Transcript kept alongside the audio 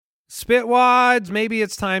Spitwads, maybe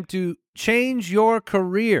it's time to change your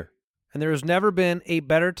career, and there has never been a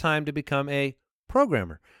better time to become a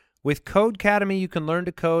programmer. With Codecademy, you can learn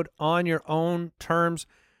to code on your own terms.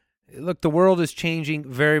 Look, the world is changing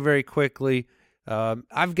very, very quickly.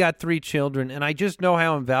 I've got 3 children, and I just know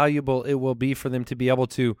how invaluable it will be for them to be able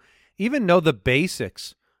to even know the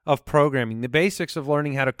basics of programming, the basics of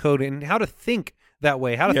learning how to code and how to think that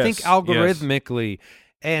way, how to think algorithmically.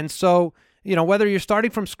 And so, whether you're starting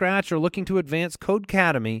from scratch or looking to advance,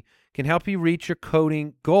 Codecademy can help you reach your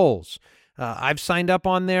coding goals. I've signed up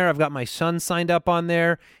on there. I've got my son signed up on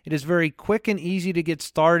there. It is very quick and easy to get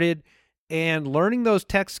started, and learning those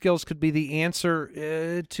tech skills could be the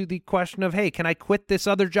answer to the question of, hey, can I quit this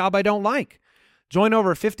other job I don't like? Join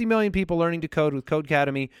over 50 million people learning to code with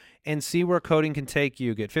Codecademy and see where coding can take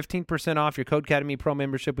you. Get 15% off your Codecademy Pro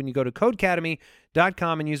membership when you go to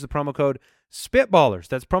codecademy.com and use the promo code Spitballers.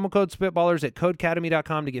 That's promo code Spitballers at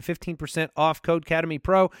codecademy.com to get 15% off Codecademy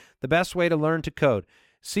Pro, the best way to learn to code.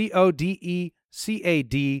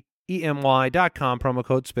 CODECADEMY.com, promo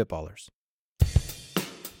code Spitballers.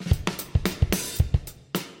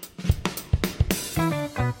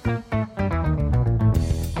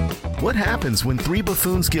 What happens when 3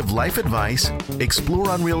 buffoons give life advice, explore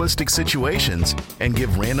unrealistic situations, and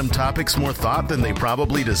give random topics more thought than they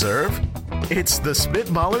probably deserve? It's the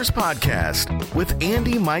Spitballers Podcast with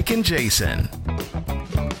Andy, Mike, and Jason.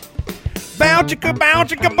 Bow chicka bow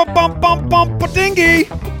chicka bump bump bump bump dingy.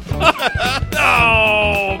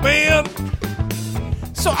 Oh man!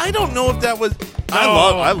 So I don't know if that was.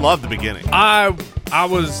 I love the beginning. I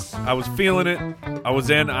was feeling it. I was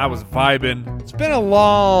vibing. It's been a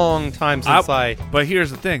long time since I But here's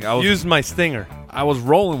the thing. I used my stinger. I was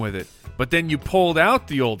rolling with it, but then you pulled out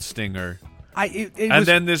the old stinger,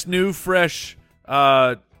 then this new fresh,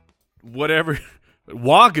 whatever,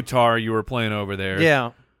 wah guitar you were playing over there.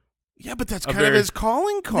 Yeah. Yeah, but that's kind of his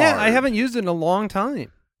calling card. Yeah, I haven't used it in a long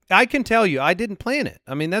time. I can tell you, I didn't plan it.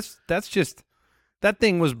 I mean, that's just, that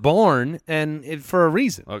thing was born and for a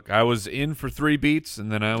reason. Look, I was in for 3 beats,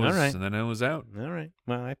 and then I was out. All right.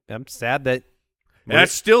 Well, I'm sad that.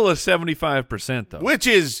 That's still a 75%, though. Which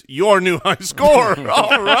is your new high score.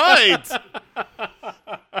 All right.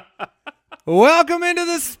 Welcome into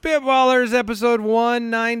the Spitballers, episode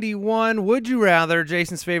 191. Would you rather?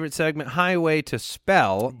 Jason's favorite segment, Highway to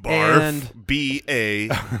Spell. Barf. And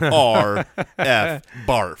B-A-R-F.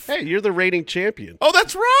 Barf. Hey, you're the reigning champion. Oh,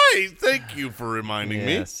 that's right. Thank you for reminding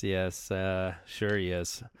me. Yes. Sure he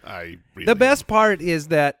is. The best part is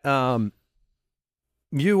that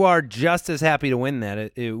you are just as happy to win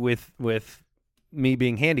that with me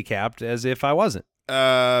being handicapped as if I wasn't.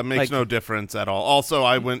 Makes no difference at all. Also,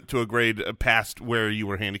 I went to a grade past where you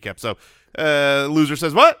were handicapped. So, loser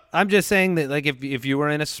says what? I'm just saying that, like, if you were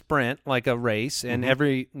in a sprint, like a race, and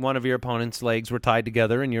every one of your opponent's legs were tied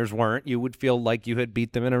together and yours weren't, you would feel like you had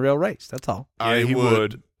beat them in a real race. That's all. I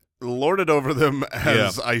would lord it over them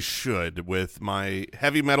as I should, with my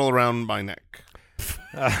heavy metal around my neck.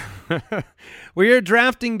 We are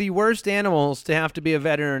drafting the worst animals to have to be a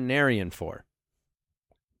veterinarian for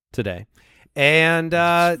today. And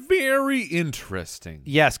very interesting.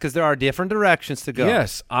 Yes, because there are different directions to go.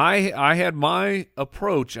 Yes, I had my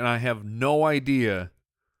approach, and I have no idea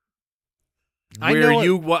I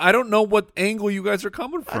don't know what angle you guys are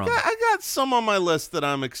coming from. I got some on my list that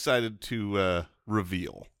I'm excited to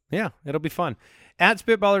reveal. Yeah, it'll be fun. At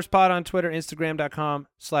SpitballersPod on Twitter,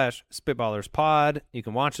 Instagram.com/SpitballersPod. You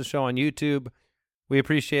can watch the show on YouTube. We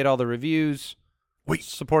appreciate all the reviews.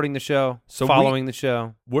 Supporting the show, following the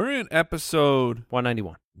show. We're in episode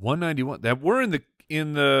 191. 191. That we're in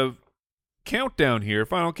the countdown here,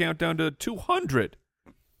 final countdown to 200.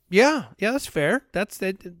 Yeah, that's fair. That's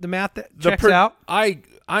the math that checks out. I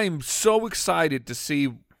am so excited to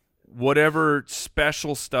see whatever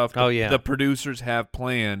special stuff the producers have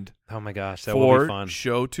planned. Oh my gosh, that will be fun.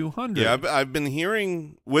 Show 200. Yeah, I've been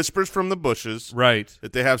hearing whispers from the bushes, right,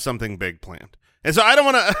 that they have something big planned. And so I don't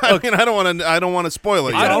want to. I don't want to spoil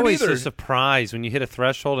it. It's always a surprise when you hit a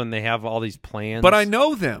threshold and they have all these plans. But I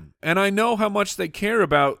know them, and I know how much they care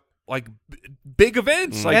about big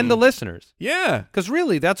events, and the listeners. Yeah, because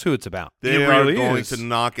really, that's who it's about. They are going to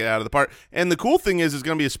knock it out of the park. And the cool thing is, it's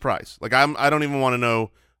going to be a surprise. Like I don't even want to know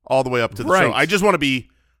all the way up to the show. I just want to be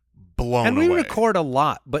blown away. And we record a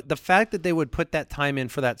lot, but the fact that they would put that time in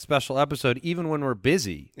for that special episode, even when we're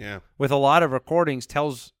busy, with a lot of recordings,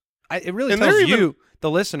 tells. It really tells you, the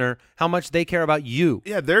listener, how much they care about you.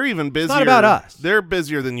 Yeah, they're even busier. It's not about us. They're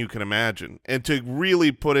busier than you can imagine. And to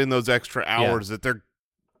really put in those extra hours that they're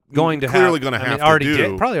going to clearly going to have to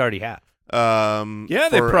do. Probably already have.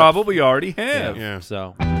 They probably already have. Yeah.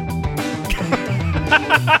 So.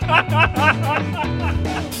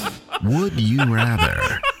 Would you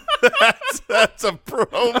rather? That's a pro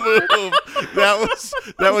move.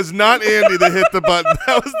 That was not Andy that hit the button.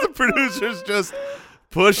 That was the producers just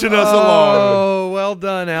pushing us along. Oh, well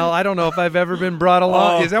done, Al. I don't know if I've ever been brought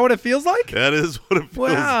along. Is that what it feels like? That is what it feels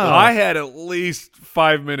like. I had at least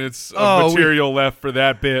 5 minutes of material left for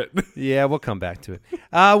that bit. Yeah, we'll come back to it.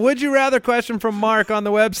 Would you rather question from Mark on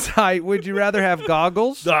the website? Would you rather have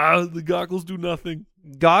goggles? The goggles do nothing.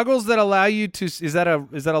 Goggles that allow you to is that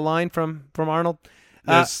a line from Arnold?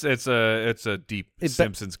 It's a deep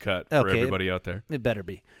Simpsons cut for everybody out there. It better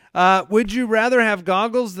be. Would you rather have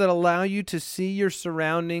goggles that allow you to see your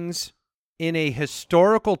surroundings in a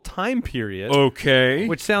historical time period? Okay.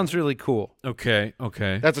 Which sounds really cool. Okay.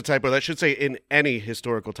 That's a typo. That should say in any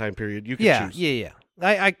historical time period you can choose. Yeah.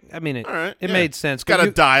 I mean, it made sense. It's got a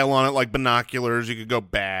dial on it like binoculars. You could go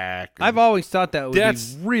back. I've always thought that would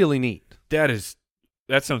be really neat.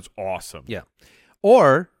 That sounds awesome. Yeah.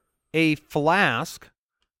 Or a flask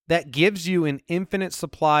that gives you an infinite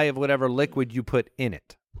supply of whatever liquid you put in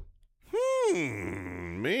it.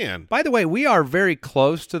 Man. By the way, we are very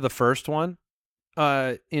close to the first one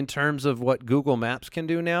in terms of what Google Maps can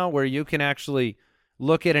do now, where you can actually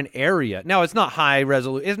look at an area. Now, it's not high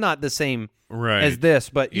resolution. It's not the same as this,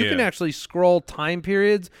 but you can actually scroll time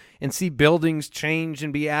periods and see buildings change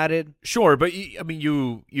and be added. Sure, but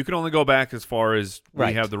you can only go back as far as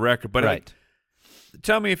we have the record. But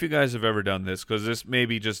tell me if you guys have ever done this, because this may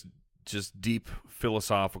be just deep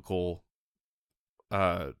philosophical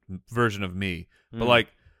version of me. But like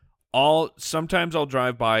sometimes I'll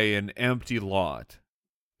drive by an empty lot,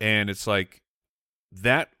 and it's like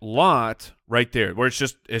that lot right there where it's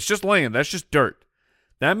just land. That's just dirt.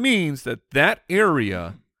 That means that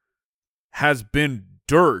area has been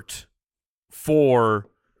dirt for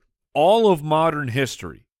all of modern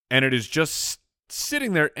history, and it is just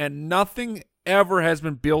sitting there, and nothing ever has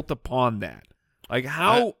been built upon that. Like,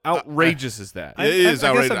 how outrageous is that? It is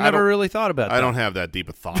outrageous. I guess I've never really thought about that. I don't have that deep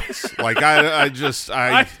of thoughts. Like, I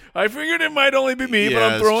figured it might only be me, but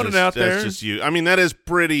I'm throwing it out there. That's just you. I mean, that is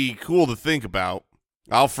pretty cool to think about.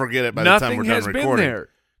 I'll forget it by the time we're done recording. Nothing has been there.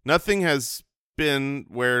 Nothing has been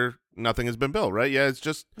where nothing has been built, right? Yeah, it's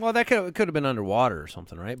just... Well, that could have been underwater or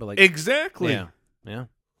something, right? But like exactly. Yeah.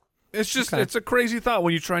 It's just it's a crazy thought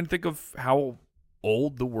when you try and think of how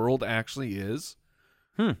old the world actually is.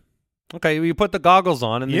 Okay, you put the goggles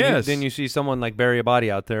on, and then you see someone like bury a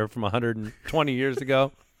body out there from 120 years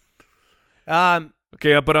ago.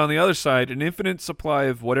 Okay, but on the other side, an infinite supply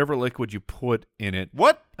of whatever liquid you put in it.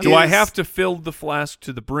 Do I have to fill the flask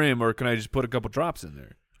to the brim, or can I just put a couple drops in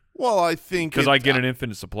there? Well, I think... Because I get an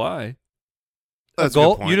infinite supply. That's a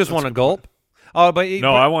gulp? a good point. You just want a gulp? Oh, but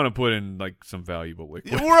I want to put in like some valuable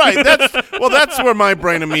liquid. Right. That's where my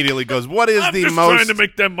brain immediately goes. What is the most trying to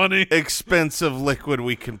make that money expensive liquid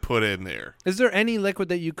we can put in there? Is there any liquid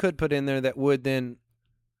that you could put in there that would then,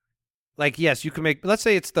 like, yes, you can make? Let's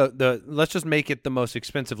say it's let's just make it the most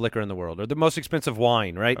expensive liquor in the world, or the most expensive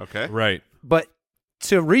wine, right? Okay. Right. But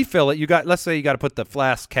to refill it, let's say you got to put the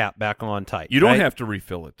flask cap back on tight. You don't have to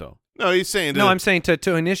refill it though. No, he's saying. No, I'm saying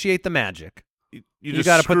to initiate the magic. You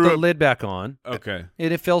got to put the lid back on. Okay.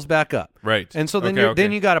 And it fills back up. Right. And so then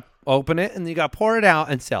then you got to open it, and you got to pour it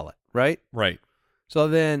out and sell it, right? Right. So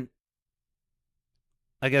then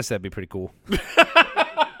I guess that'd be pretty cool.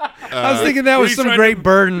 I was thinking that was some great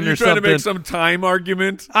burden or something. Trying to make some time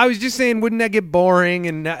argument? I was just saying, wouldn't that get boring?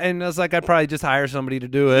 And I was like, I'd probably just hire somebody to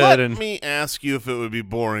do it. Let me ask you if it would be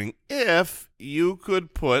boring if you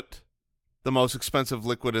could put the most expensive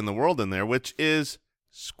liquid in the world in there, which is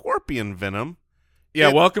scorpion venom.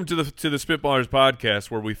 Yeah, welcome to the Spitballers podcast,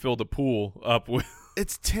 where we fill the pool up with.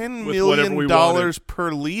 It's $10 million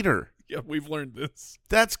per liter. Yeah, we've learned this.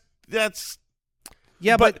 That's.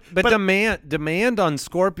 Yeah, but demand on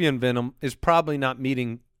scorpion venom is probably not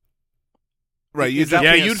meeting. Right, you'd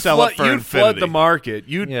flood the market.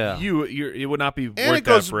 It would not be worth that forever. And it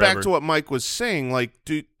goes back to what Mike was saying. Like,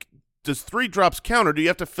 does 3 drops count, or do you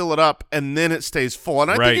have to fill it up and then it stays full? And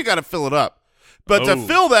I think you got to fill it up. But to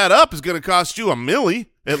fill that up is going to cost you $1 million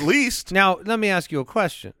at least. Now, let me ask you a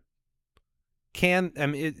question.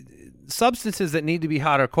 Substances that need to be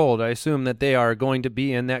hot or cold, I assume that they are going to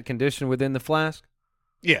be in that condition within the flask?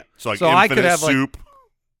 Yeah. So infinite I could have soup.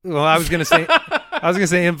 I was going to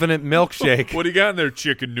say infinite milkshake. What do you got in there,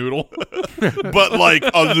 chicken noodle? But like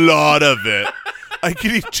a lot of it. I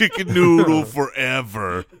could eat chicken noodle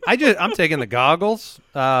forever. I'm taking the goggles.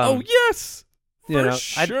 Yes. Sure.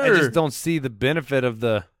 I just don't see the benefit of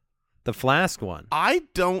the flask one. I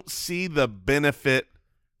don't see the benefit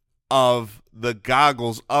of the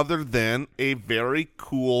goggles other than a very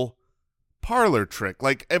cool parlor trick.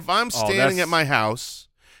 Like if I'm standing at my house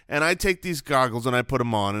and I take these goggles and I put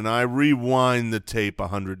them on and I rewind the tape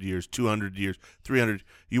 100 years, 200 years, 300.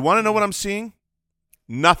 You want to know what I'm seeing?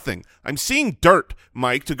 Nothing. I'm seeing dirt,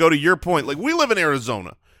 Mike, to go to your point. Like we live in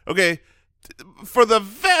Arizona, okay? For the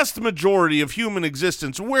vast majority of human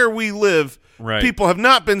existence where we live, people have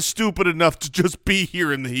not been stupid enough to just be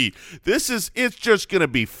here in the heat. It's just going to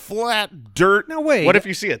be flat dirt. No, wait. What if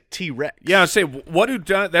you see a T-Rex? Yeah,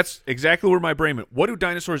 that's exactly where my brain went. What do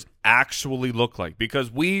dinosaurs actually look like?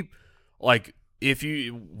 Because we put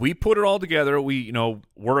it all together,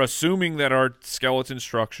 we're assuming that our skeleton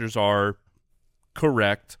structures are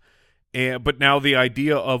correct. But now the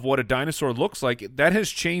idea of what a dinosaur looks like, that has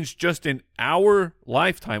changed just in our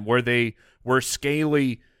lifetime, where they were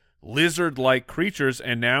scaly, lizard-like creatures,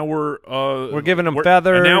 and now we're giving them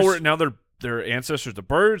feathers. And now they're ancestors of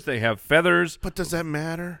birds. They have feathers. But does that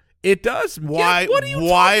matter? It does. Why? Yeah, what are you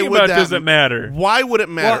why talking would about? that, Does it matter? Why would it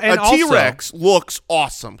matter? Well, and a T-Rex looks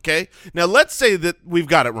awesome. Okay, now let's say that we've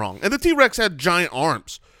got it wrong, and the T-Rex had giant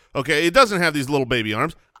arms. Okay, it doesn't have these little baby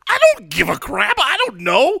arms. I don't give a crap. I don't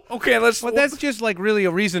know. Okay, But that's just like really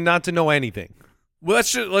a reason not to know anything. Well,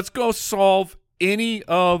 let's go solve any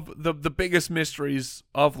of the biggest mysteries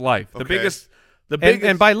of life. The Okay. biggest.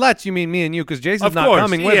 And by let's, you mean me and you, because Jason's Of not course,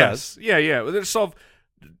 coming with us. Yeah. Let's solve.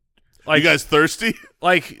 You guys thirsty?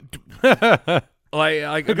 Like, got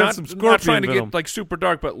not, some not scorpion trying to venom. get like super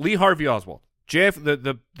dark, but Lee Harvey Oswald,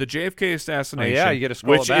 the JFK assassination. Oh, yeah, you gotta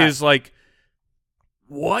scroll which it back. is like,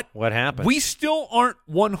 what happened? We still aren't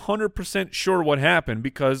 100% sure what happened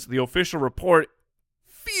because the official report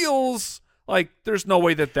feels like there's no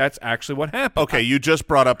way that that's actually what happened. Okay, you just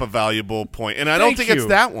brought up a valuable point, and I don't think it's you.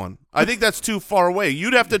 that one. I think that's too far away.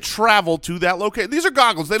 You'd have to travel to that location. These are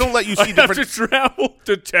goggles. They don't let you see I'd have different. to travel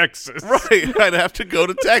to Texas. Right, I'd have to go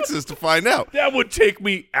to Texas to find out. That would take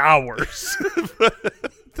me hours.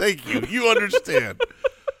 Thank you. You understand.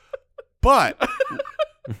 But,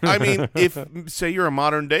 I mean, if, say you're a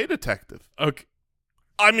modern-day detective. Okay.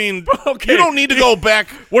 I mean, Okay. you don't need to go back.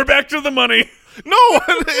 We're back to the money. No,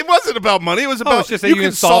 it wasn't about money. It was about it's just that you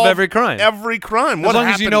can solve every crime. Every crime. As long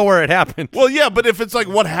as you know where it happened. Well, yeah, but if it's like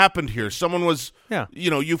what happened here, someone was, Yeah.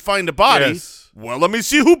 You find a body. Yes. Well, let me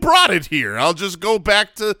see who brought it here. I'll just go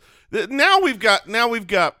back to now we've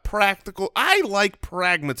got practical. I like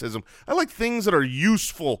pragmatism. I like things that are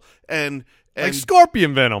useful and like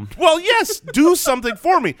scorpion venom. well, yes, do something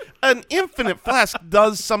for me. An infinite flask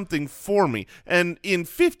does something for me. And in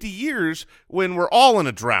 50 years, when we're all in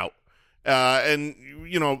a drought, and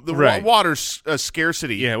the Right. water's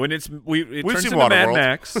scarcity. Yeah, when it We've turns seen into Mad Waterworld.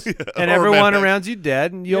 Max. And Or everyone Mad Max. around you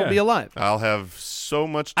dead, and you'll Yeah. be alive. I'll have so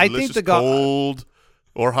much I think delicious the cold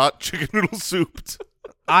or hot chicken noodle soup.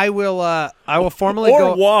 I will formally or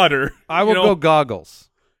go. water. I will go goggles,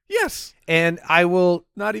 Yes. and I will.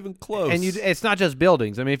 Not even close. And it's not just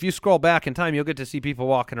buildings. I mean, if you scroll back in time, you'll get to see people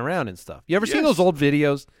walking around and stuff. You ever seen Yes. those old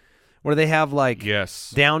videos where they have like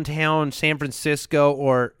Yes. downtown San Francisco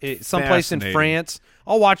or someplace in Fascinating. France?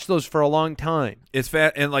 I'll watch those for a long time. It's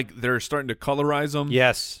fat, and like they're starting to colorize them.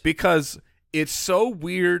 Yes. Because it's so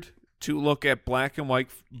weird to look at black and white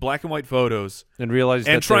photos And realize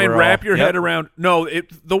and that try they and were wrap all- your Yep. head around. No,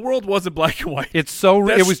 the world wasn't black and white. It's so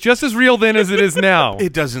That's- it was just as real then as it is now.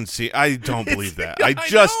 It doesn't seem. I don't believe that. I I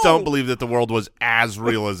just know. don't believe that the world was as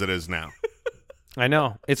real as it is now. I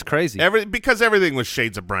know. It's crazy. Because everything was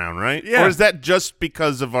shades of brown, right? Yeah. Or is that just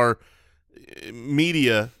because of our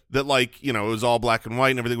media that it was all black and white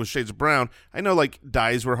and everything was shades of brown? I know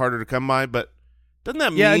dyes were harder to come by, but doesn't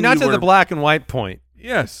that Yeah, mean not you to were the black and white point.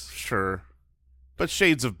 Yes. Sure, but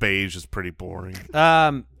shades of beige is pretty boring.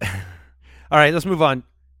 All right, let's move on.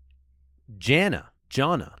 Jana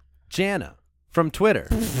from Twitter.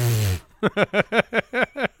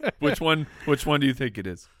 Which one do you think it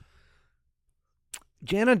is?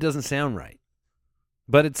 Jana doesn't sound right,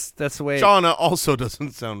 but that's the way. Shauna also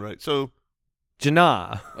doesn't sound right. So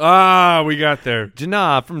Jana We got there.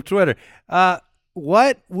 Jana from Twitter.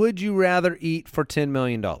 What would you rather eat for $10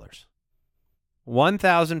 million?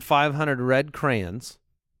 1,500 red crayons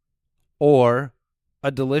or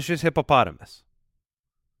a delicious hippopotamus?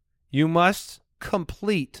 You must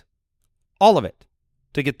complete all of it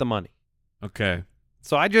to get the money. Okay.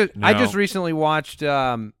 So I just No. recently watched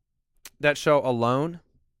that show Alone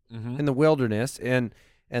in the Wilderness, and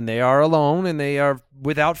they are alone and they are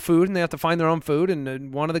without food and they have to find their own food.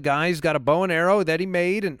 And one of the guys got a bow and arrow that he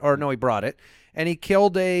made, he brought it, and he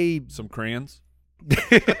killed Some crayons.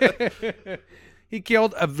 he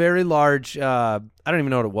killed a very large. I don't even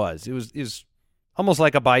know what it was. It was almost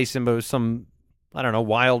like a bison, but it was some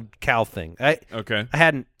wild cow thing. Okay. I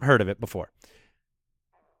hadn't heard of it before.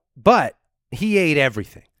 But He ate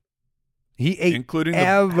everything. He ate including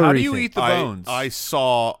everything. How do you eat the bones? I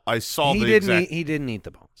saw He the didn't exact. he didn't eat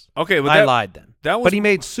the bones. Okay, but I lied then. That was, but he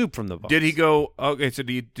made soup from the bones. Did he go? Okay, so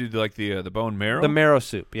do you do like the bone marrow? The marrow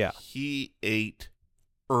soup, yeah. He ate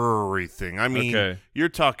everything. I mean, Okay. you're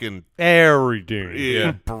talking Everything.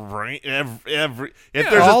 Yeah. brain, every if Yeah,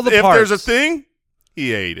 there's all a, the if there's a parts. thing,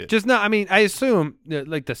 he ate it. Just not. I mean, I assume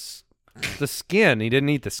like the skin. He didn't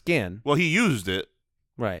eat the skin, Well, he used it.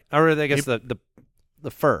 right? Or I guess the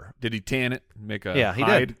fur. Did he tan it? Make a Yeah, he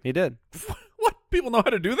hide? did. He did. What? People know how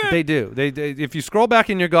to do that? They do. They if you scroll back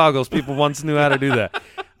in your goggles, people once knew how to do that.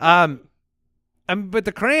 But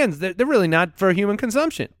the crayons, they're really not for human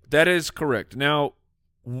consumption. That is correct. Now,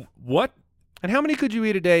 what? And how many could you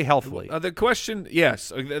eat a day healthily? The question,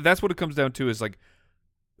 yes, that's what it comes down to is like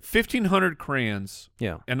 1,500 crayons.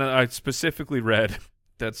 Yeah. And I specifically read,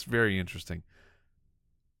 that's very interesting.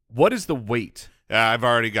 What is the weight? I've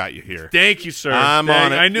already got you here. Thank you, sir. I'm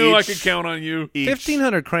on it. I knew I Each- could count on you.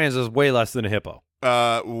 1,500 crayons is way less than a hippo.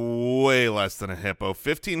 Way less than a hippo.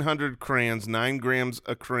 1,500 crayons, 9 grams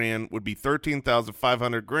a crayon would be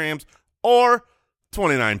 13,500 grams, or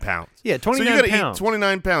 29 pounds. Yeah, 29 so you gotta pounds. eat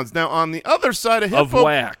 29 pounds. Now on the other side of hippo,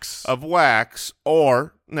 Of wax.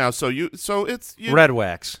 or now so it's Red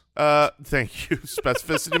wax. Thank you.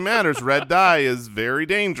 Specificity matters. Red dye is very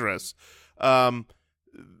dangerous.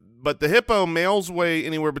 But the hippo males weigh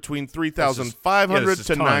anywhere between 3,500 this is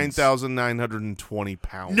to tons. 9,920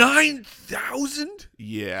 pounds. 9,000?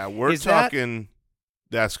 Yeah, we're Is that- talking.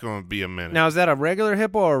 That's going to be a minute. Now, is that a regular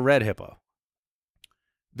hippo or a red hippo?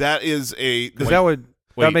 that is a Because that would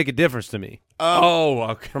wait. make a difference to me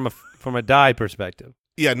Okay. from a dye perspective.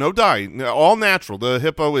 yeah, no dye, all natural. The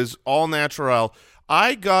hippo is all natural.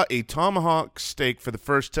 I got a tomahawk steak for the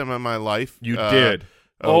first time in my life. You did.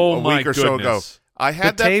 a My week or so ago. goodness. I The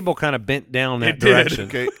had that. table kind of bent down that It did. direction.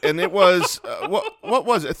 Okay, and it was what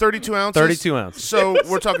was it? 32 ounces. 32 ounces. So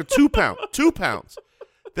we're talking 2 pounds. 2 pounds.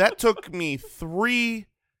 That took me 3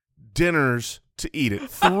 dinners to eat it.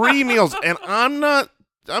 3 meals, and I'm not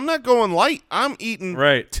going light. I'm eating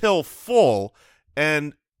Right. till full,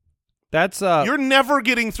 and That's you're never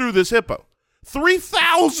getting through this hippo.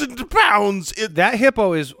 3,000 pounds. that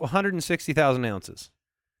hippo is 160,000 ounces.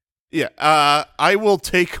 Yeah, I will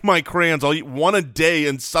take my crayons. I'll eat one a day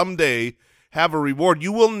and someday have a reward.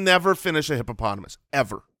 You will never finish a hippopotamus,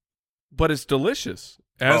 ever. But it's delicious,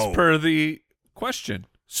 as Oh. per the question.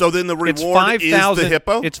 So then the It's reward is 5,000. the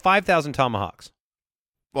hippo? It's 5,000 tomahawks.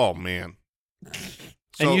 Oh, man. And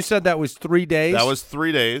So you said that was 3 days? that was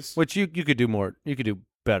 3 days. Which you could do more. You could do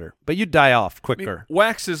better. But you die off I mean, quicker.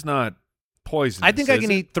 wax is not poisonous. I think I is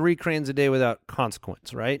can it? eat 3 crayons a day without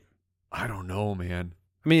consequence, right? I don't know, man.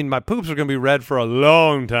 I mean, my poops are going to be red for a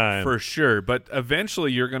long time. For sure. But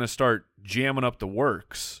eventually you're going to start jamming up the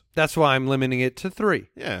works. That's why I'm limiting it to 3.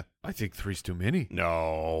 Yeah. I think 3's too many.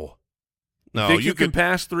 No. No, Think you could. can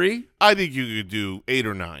pass 3? I think you could do 8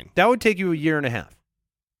 or 9. That would take you a year and a half.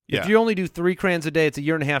 Yeah. If you only do 3 crayons a day, it's a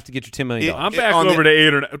year and a half to get your $10 million. I'm It- back on over the- to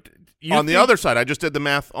 8 or 9. On the other side, I just did the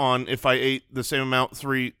math on if I ate the same amount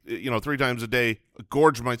 3 times a day,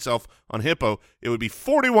 gorged myself on hippo, it would be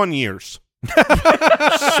 41 years.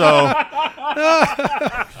 So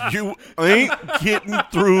you ain't getting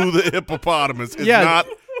through the hippopotamus. It's Yeah. not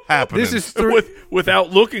happening. This is 3. without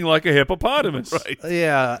looking like a hippopotamus. right.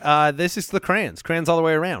 Yeah, this is the crayons. Crayons all the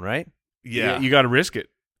way around, right? Yeah. You got to risk it.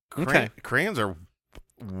 Okay. Crayons are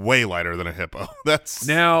way lighter than a hippo. That's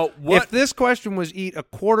Now, what? If this question was eat a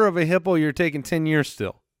quarter of a hippo, you're taking 10 years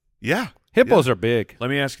still. yeah. Hippos are big. Let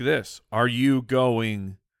me ask you this. Are you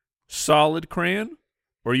going solid crayon?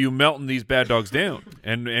 Or are you melting these bad dogs down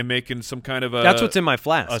and making some kind of a That's what's in my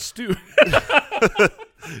flask. a stew?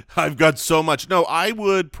 I've got so much. No, I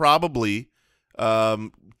would probably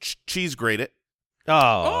cheese grate it,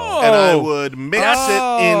 Oh. and I would mix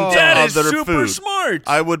it into That is other super food. smart.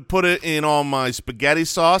 I would put it in all my spaghetti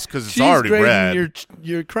sauce because it's Cheese already grating red.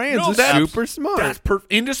 your crayons No, is that's- super smart. That's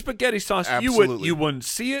perfect. Into spaghetti sauce. Absolutely. You wouldn't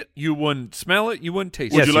see it. You wouldn't smell it. You wouldn't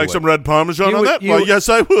taste Would Yes, it. you like you some would. red Parmesan You on would- that? you Well, would- yes,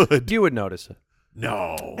 I would. You would notice it.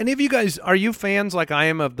 No. Any of you guys, are you fans like I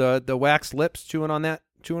am of the wax lips chewing on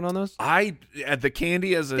those? I had the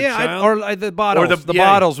candy as a Yeah, child. or the bottles, Or the yeah.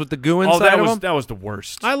 bottles with the goo inside of them. that was the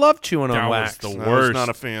worst. I love chewing on That was wax. the I was worst. not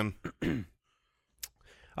a fan.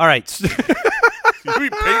 All right, You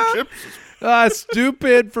eat paint chips?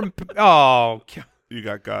 stupid from oh You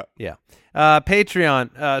got. yeah,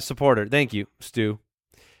 Patreon supporter. Thank you, Stu.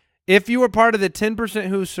 If you were part of the 10%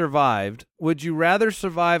 who survived, would you rather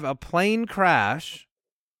survive a plane crash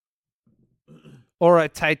or a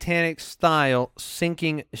Titanic-style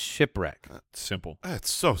sinking shipwreck? Simple.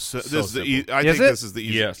 That's so So this is the simple. I Is think it? this is the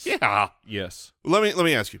easiest. Yes. Yeah. Yes. Let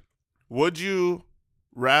me ask you. Would you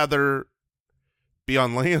rather be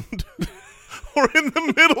on land or in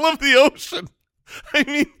the middle of the ocean? I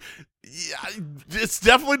mean, yeah, it's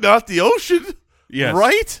definitely not the ocean. Yes.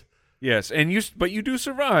 Right? Yes. And but you do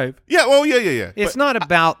survive. Yeah, well, yeah. It's not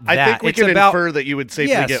about that. I think we it's can about, infer that you would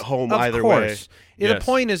safely yes, get home of either course. way. Yeah, Yes. the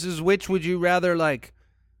point is which would you rather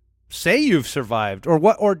say you've survived, or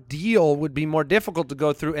what ordeal would be more difficult to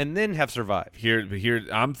go through and then have survived? Here,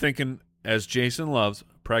 I'm thinking, as Jason loves,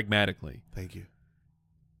 pragmatically. Thank you.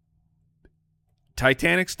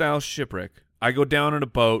 Titanic-style shipwreck. I go down in a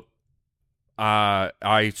boat.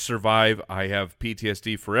 I survive. I have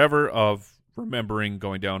PTSD forever of remembering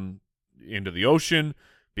going down into the ocean,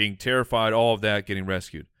 being terrified, all of that, getting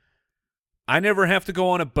rescued. I never have to go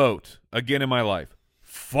on a boat again in my life.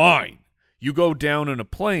 Fine. You go down in a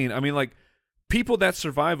plane. I mean, people that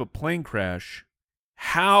survive a plane crash,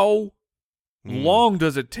 how long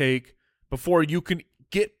does it take before you can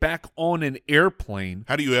get back on an airplane?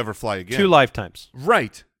 How do you ever fly again? 2 lifetimes.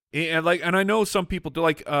 Right. And I know some people do,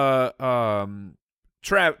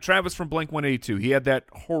 Travis from Blink-182. He had that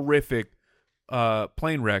horrific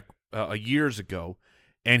plane wreck years ago,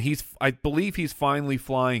 and I believe he's finally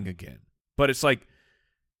flying again. But it's like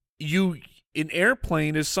an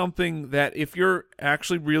airplane is something that if you're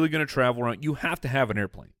actually really going to travel around, you have to have an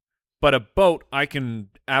airplane. But a boat, I can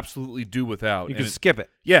absolutely do without. You can skip it.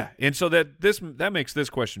 Yeah, and so that makes this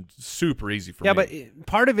question super easy for me. Yeah, but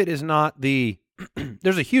part of it is not the –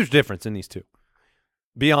 there's a huge difference in these two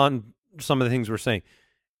beyond some of the things we're saying.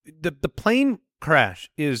 The plane crash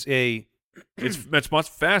is it's much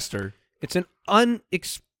faster. It's an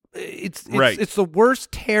Right. It's the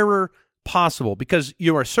worst terror possible because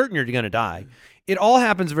you are certain you're going to die. It all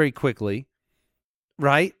happens very quickly,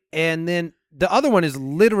 right? And then the other one is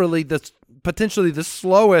literally potentially the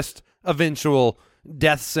slowest eventual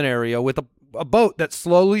death scenario with a boat that's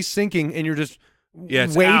slowly sinking, and you're just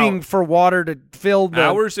waiting for water to fill the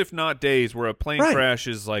hours, if not days, where a plane Right. crash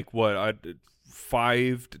is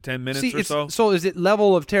 5 to 10 minutes or so. So is it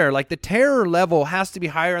level of terror? Like the terror level has to be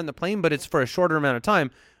higher on the plane, but it's for a shorter amount of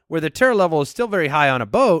time. Where the terror level is still very high on a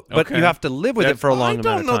boat, but Okay. you have to live with it for a long amount of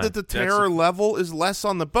time. I don't know that the terror level is less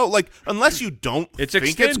on the boat. Unless you don't It's think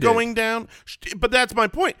it's extended. going down. But that's my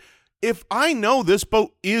point. If I know this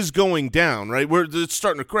boat is going down, right, where it's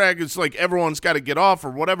starting to crack, it's like everyone's got to get off or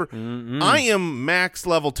whatever, I am max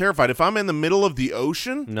level terrified. If I'm in the middle of the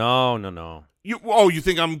ocean, No. you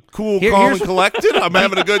think I'm cool, calm, Here's and collected? I'm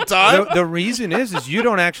having a good time? The reason is you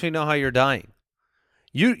don't actually know how you're dying.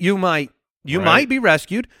 You might Right. be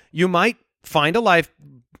rescued. You might find a life,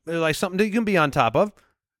 like something that you can be on top of.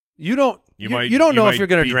 You don't know if you're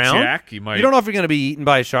going to drown. Jack, You don't know if you're going to be eaten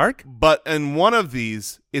by a shark. But in one of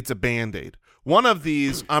these, it's a Band-Aid. One of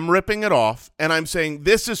these, I'm ripping it off, and I'm saying,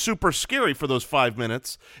 this is super scary for those 5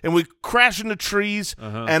 minutes, and we crash into trees,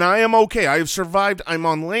 and I am okay. I have survived. I'm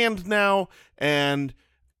on land now, and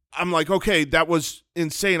I'm like, okay, that was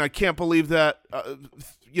insane. I can't believe that.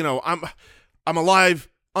 I'm alive.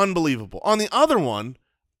 Unbelievable. On the other one,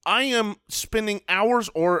 I am spending hours,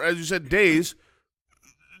 or as you said, days,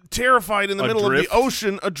 terrified in the middle Adrift. of the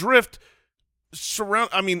ocean, adrift.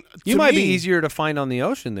 You might be easier to find on the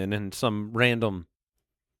ocean than in some random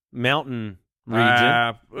mountain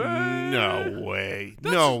region. No way.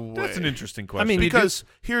 No way. That's an interesting question. I mean, Because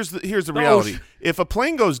here's the reality. If a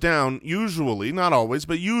plane goes down, usually, not always,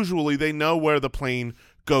 but usually they know where the plane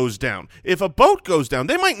goes down. If a boat goes down,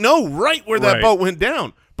 they might know right where that Right. boat went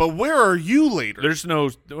down. But where are you later? there's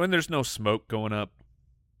no smoke going up.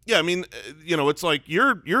 Yeah, I mean, it's like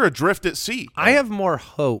you're adrift at sea. I have more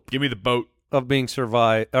hope Give me the boat. of being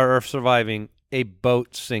surviving a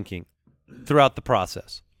boat sinking throughout the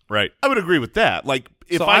process. Right. I would agree with that.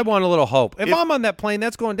 If I want a little hope. If if- I'm on that plane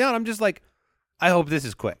that's going down, I'm just like, I hope this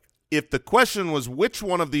is quick. if the question was which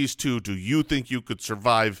one of these two do you think you could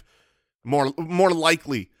survive more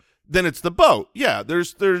likely, then it's the boat. Yeah,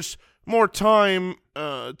 there's more time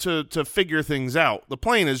to figure things out. The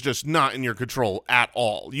plane is just not in your control at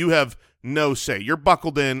all. You have no say. You're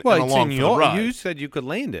buckled in Well, and it's along in for the ride. you said you could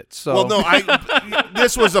land it. So Well, no,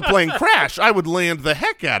 this was a plane crash. I would land the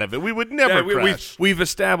heck out of it. We would never crash. We've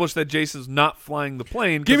established that Jason's not flying the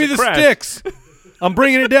plane. give me 'cause the it crashed. sticks. I'm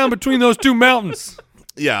bringing it down between those two mountains.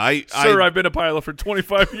 Yeah, Sir, I've been a pilot for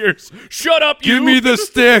 25 years. Shut up, you. Give me the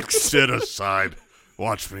sticks. sit aside.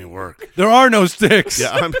 Watch me work. There are no sticks.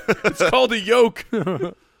 Yeah, It's called a yoke.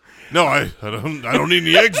 no, I don't need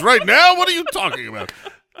any eggs right now. What are you talking about?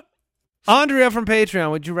 Andrea from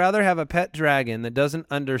Patreon, would you rather have a pet dragon that doesn't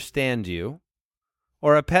understand you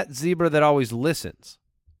or a pet zebra that always listens?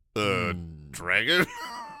 Dragon?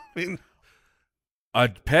 I mean, A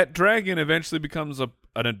pet dragon eventually becomes an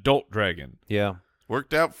adult dragon. Yeah.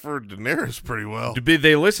 worked out for Daenerys pretty well.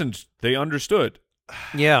 They listened. They understood.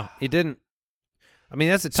 Yeah, it didn't. I mean,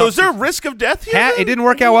 that's a tough. So is there a risk of death here? It didn't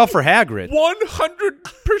work out well for Hagrid.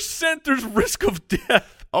 100% there's risk of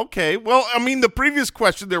death. Okay. Well, I mean, the previous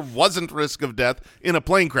question, there wasn't risk of death in a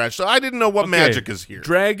plane crash, so I didn't know what magic is here.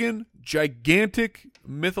 Dragon, gigantic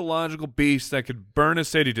mythological beast that could burn a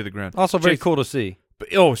city to the ground. Also very cool to see.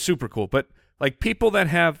 But, super cool. But like people that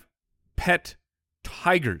have pet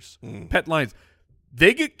tigers, pet lions,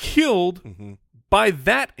 they get killed by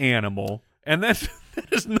that animal, and that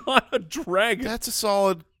is not a dragon. That's a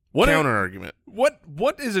solid counter argument. What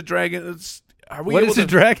is a dragon? What is a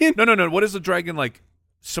dragon? No. What is a dragon like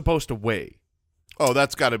supposed to weigh? Oh,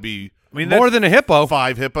 that's got to be more than a hippo.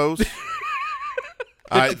 5 hippos.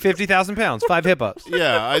 50,000 pounds, 5 hippos.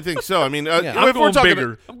 Yeah, I think so. I mean, I'm going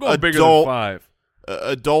bigger. I'm going bigger than 5.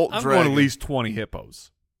 Adult I'm dragon. going at least 20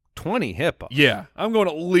 hippos. 20 hippos? Yeah, I'm going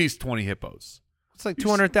at least 20 hippos. It's like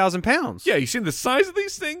 200,000 pounds. Yeah, you seen the size of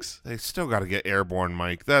these things? They still got to get airborne,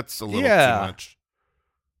 Mike. That's a little too much.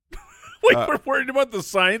 Wait, we're worried about the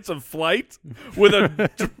science of flight with a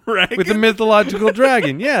dragon? With a mythological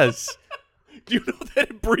dragon, yes. Do you know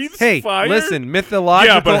that it breathes hey, fire? Listen,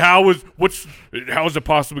 mythological. Yeah, but how is it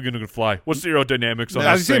possibly going to fly? What's the aerodynamics on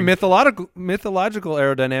I this was saying thing? mythological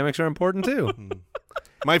aerodynamics are important too.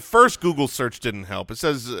 My first Google search didn't help. It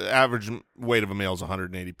says average weight of a male is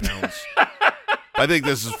 180 pounds. I think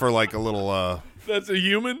this is for like a little. That's a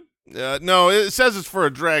human? No, it says it's for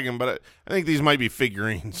a dragon, but I think these might be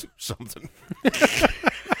figurines or something.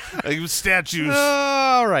 Like statues.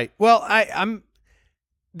 All right. Well, I'm.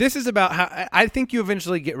 This is about how I think you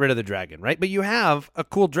eventually get rid of the dragon, right? But you have a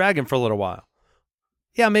cool dragon for a little while.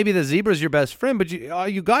 Yeah, maybe the zebra's your best friend, but all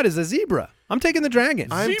you got is a zebra. I'm taking the dragon.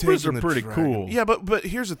 Zebras are pretty cool. Yeah, but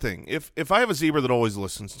here's the thing. If I have a zebra that always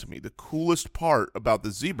listens to me, the coolest part about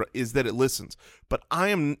the zebra is that it listens. But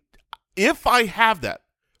if I have that,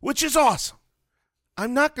 which is awesome,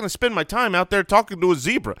 I'm not going to spend my time out there talking to a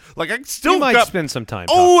zebra. Like I still you might spend some time.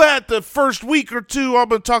 At the first week or two, I'm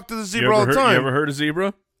going to talk to the zebra all the time. You ever heard of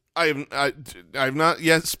zebra? I've not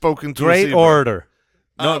yet spoken to a Great zebra. orator.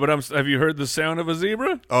 No, but have you heard the sound of a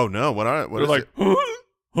zebra? Oh no! What They're is like,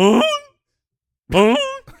 it?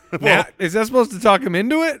 Now, is that supposed to talk him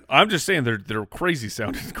into it? I'm just saying they're crazy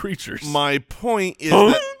sounding creatures. My point is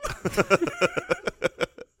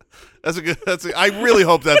that I really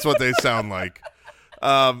hope that's what they sound like.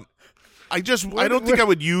 I don't think I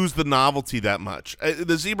would use the novelty that much.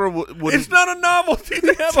 The zebra would. It's not a novelty.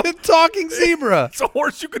 They have It's a talking zebra. It's a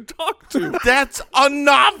horse you can talk to. That's a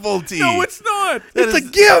novelty. No, it's not. It's a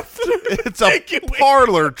gift. It's a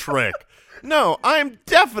parlor trick. No, I'm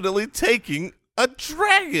definitely taking a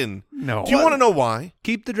dragon. No. Do you want to know why?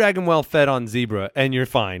 Keep the dragon well fed on zebra, and you're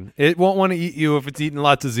fine. It won't want to eat you if it's eating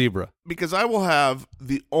lots of zebra. Because I will have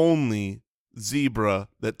the only zebra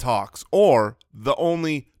that talks, or the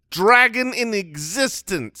only dragon in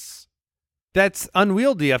existence. That's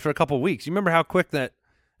unwieldy after a couple of weeks. You remember how quick that?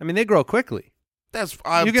 I mean, they grow quickly. You're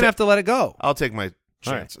gonna have to let it go. I'll take my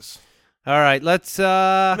chances. All right, let's.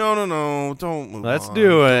 No, don't move. Let's on.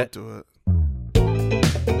 do it. Don't do it.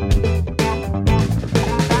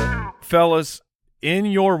 Fellas, in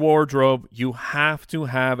your wardrobe, you have to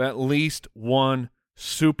have at least one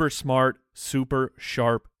super smart, super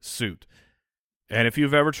sharp suit. And if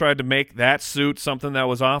you've ever tried to make that suit something that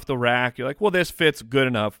was off the rack, you're like, well, this fits good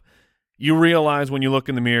enough. You realize when you look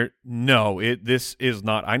in the mirror, no, this is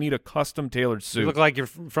not. I need a custom-tailored suit. You look like you're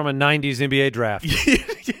from a 90s NBA draft.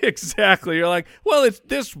 Exactly. You're like, well,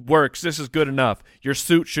 this works. This is good enough. Your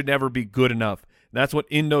suit should never be good enough. That's what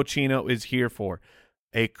Indochino is here for.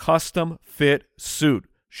 A custom-fit suit,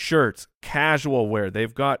 shirts, casual wear.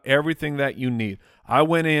 They've got everything that you need. I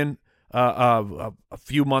went in a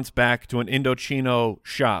few months back to an Indochino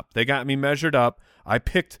shop. They got me measured up. I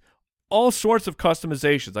picked all sorts of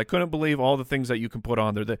customizations. I couldn't believe all the things that you can put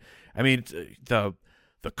on there. The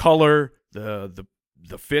color, the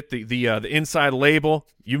fit, the inside label.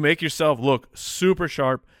 You make yourself look super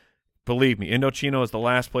sharp. Believe me, Indochino is the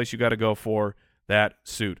last place you got to go for that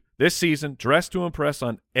suit. This season, dress to impress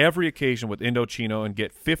on every occasion with Indochino and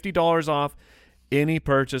get $50 off any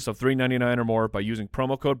purchase of $3.99 or more by using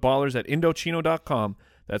promo code BALLERS at Indochino.com.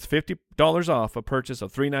 That's $50 off a purchase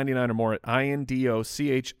of $3.99 or more at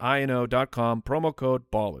INDOCHINO.com. Promo code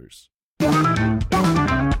BALLERS.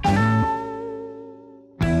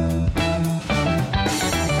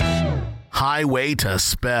 Highway to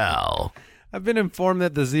Spell. I've been informed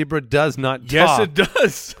that the zebra does not talk. Yes, it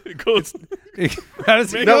does. It goes. How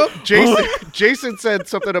does it No, go? Jason said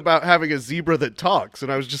something about having a zebra that talks,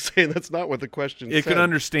 and I was just saying that's not what the question said. It can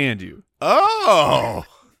understand you. Oh.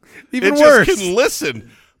 Even it worse. just can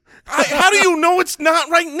listen. How do you know it's not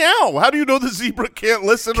right now? How do you know the zebra can't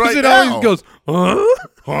listen right it now? always goes, huh?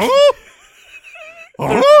 Huh?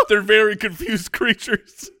 Huh? They're very confused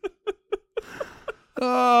creatures.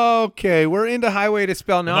 Okay, we're into Highway to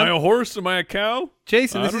Spell Am I now. a horse? Am I a cow?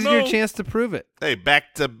 Jason, I this don't is your know. chance to prove it. Hey,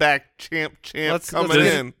 back-to-back champ Let's- coming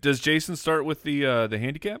in. Does Jason start with the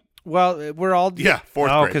handicap? Well, we're all Yeah,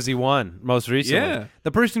 fourth Oh, grade. because he won most recently. Yeah.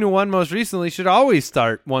 The person who won most recently should always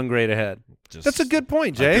start one grade ahead. That's a good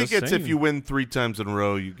point, I Jay. think it's saying. if you win 3 times in a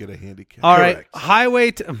row, you get a handicap. All right, Correct.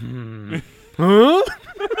 Highway to huh?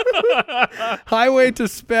 Highway to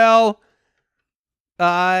Spell.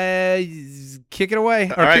 Kick it away.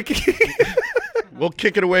 All right. Kick We'll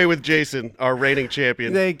kick it away with Jason, our reigning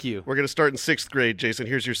champion. Thank you. We're going to start in 6th grade, Jason.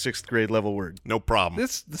 Here's your 6th grade level word. No problem.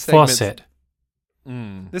 This segment. Faucet.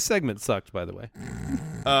 This segment sucked, by the way.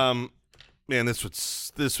 Man, this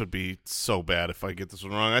would be so bad if I get this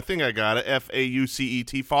one wrong. I think I got it.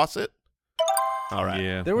 F-A-U-C-E-T, faucet. All right.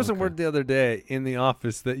 Yeah. There was a word the other day in the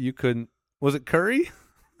office that you couldn't. Was it curry?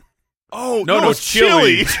 Oh No, it's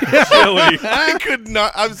chili. chili. Chili. I could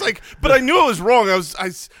not. I was like, but I knew I was wrong. I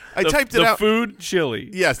typed it the out. food chili.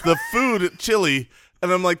 Yes, the food chili,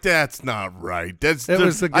 and I'm like, that's not right. It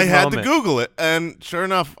was a good I had moment. to Google it, and sure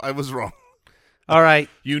enough, I was wrong. All right,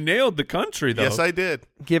 You nailed the country, though. Yes, I did.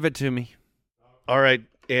 give it to me. All right,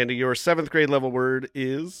 Andy, your 7th grade level word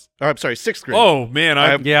is... Oh, I'm sorry, 6th grade. Oh, man.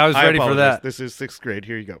 I was ready for apologize. that. This is 6th grade.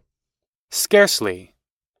 Here you go. Scarcely.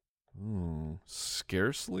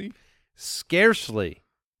 Scarcely? Scarcely.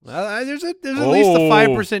 There's at least a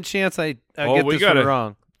 5% chance I get we this gotta- one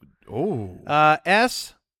wrong. Oh.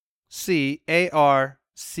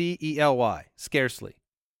 S-C-A-R-C-E-L-Y. Scarcely.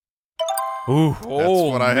 Ooh. That's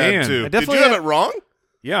what I man. had too. I Did definitely you have had- it wrong?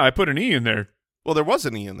 Yeah, I put an E in there. Well, there was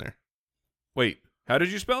an E in there. Wait, how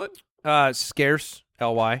did you spell it? Scarce,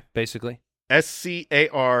 L-Y, basically. S-C-A-R-C-E-L-Y.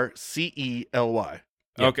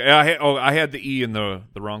 Yeah. Okay, I had the E in the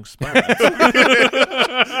wrong spot.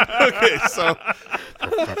 Okay, so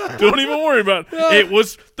Don't even worry about it. It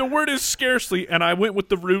was the word is scarcely, and I went with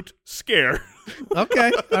the root scare.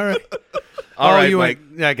 Okay, all right. All right, you Mike.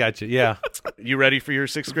 went, I got you, yeah. You ready for your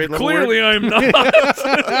 6th grade level Clearly, word? I'm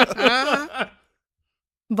not.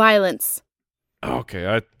 Violence.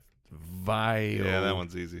 Okay, violence. yeah, that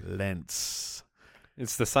one's easy.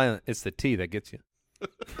 It's the silent, it's the T that gets you.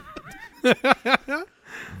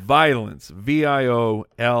 Violence. V-I-O-L-E-N-C-E.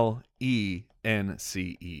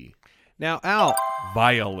 Now, Al.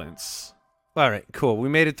 Violence. All right, cool. We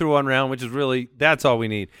made it through one round, which is really, that's all we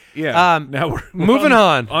need. Yeah. Now we're moving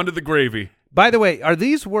on. Onto the gravy. By the way, are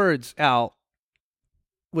these words, Al,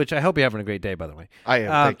 which I hope you're having a great day, by the way. I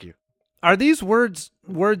am, thank you. Are these words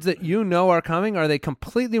that you know are coming? Or are they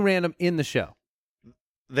completely random in the show?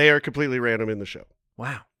 They are completely random in the show.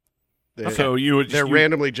 Wow. They- So They're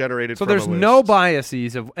randomly generated So from there's a list. no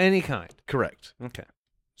biases of any kind. Correct. Okay.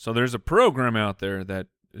 So there's a program out there that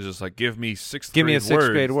is just like, give me sixth Give me a grade sixth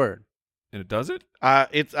words, grade word. and it does it. I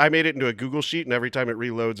made it into a Google sheet, and every time it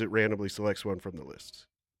reloads, it randomly selects one from the list.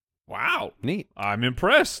 Wow, Neat. I'm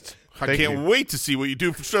impressed. I Thank can't you. wait to see what you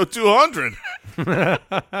do for show 200.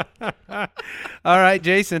 All right,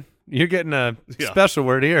 Jason, you're getting a Yeah. special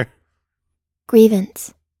word here.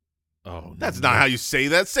 Grievance. Oh, That's not how you say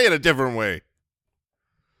that. Say it a different way.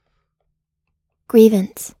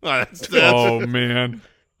 Grievance. Oh, that's- Oh man,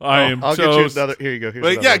 I am I'll so. get you another. Here you go. Here's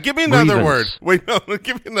Wait, another yeah, one. give me another word. Grievance. Wait, no,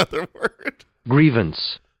 give me another word.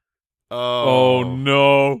 Grievance. Oh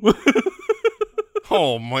no.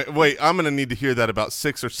 Oh my! Wait, I'm gonna need to hear that about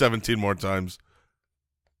 6 or 17 more times.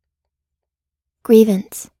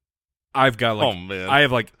 Grievance. I've got like Oh, man. I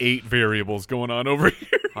have like 8 variables going on over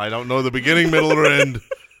here. I don't know the beginning, middle, or end.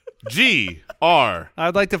 G-R.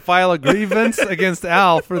 I'd like to file a grievance against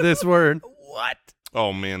Al for this word.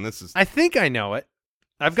 Oh man, this is I think I know it.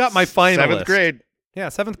 I've got my finalist. 7th grade. Yeah,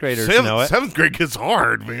 seventh graders seventh, know it. seventh grade gets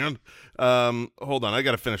hard, man. Hold on, I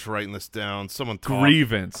got to finish writing this down. Someone talk.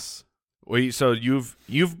 Grievance. Wait, so you've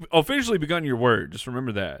officially begun your word. Just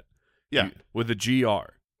remember that. Yeah. With a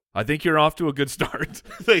GR. I think you're off to a good start.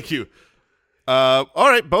 Thank you. All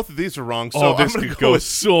right, both of these are wrong. So oh, I'm this gonna could go go with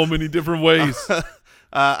so many different ways.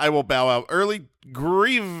 I will bow out early.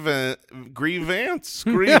 Grievance.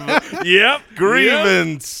 Yep.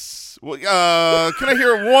 Grievance. Well, can I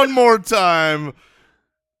hear it one more time?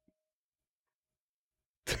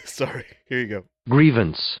 Sorry. Here you go.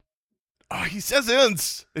 Grievance. Oh, he says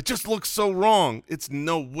ends. It just looks so wrong. It's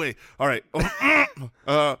no way. All right.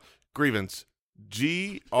 Grievance.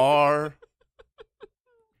 G-R.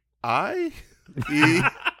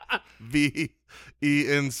 I-E-V-E-N-C-E.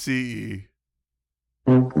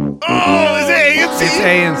 Oh, is it A&C? It's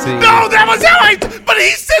A&C. No, that was how but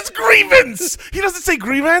he says grievance. He doesn't say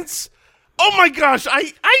grievance. Oh my gosh,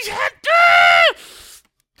 I had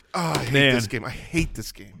I hate this game. I hate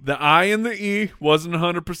this game. The I and the E wasn't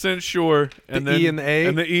 100% sure. And The then, E and the A?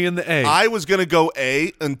 And the E and the A. I was going to go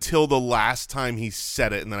A until the last time he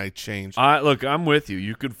said it, and then I changed. Look, I'm with you.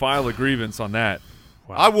 You could file a grievance on that.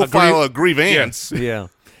 I will file a grievance. Yeah.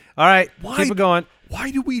 All right, keep it going.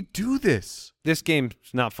 Why do we do this? This game's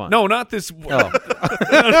not fun. No, not this. Oh.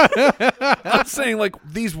 I'm saying like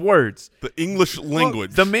these words. The English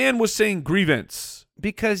language. The man was saying grievance.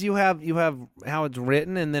 Because you have how it's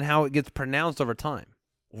written and then how it gets pronounced over time.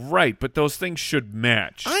 Right, but those things should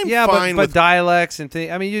match. I'm Yeah, fine but with dialects and things.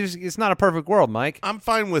 I mean, it's not a perfect world, Mike. I'm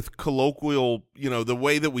fine with colloquial, the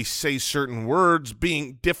way that we say certain words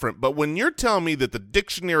being different. But when you're telling me that the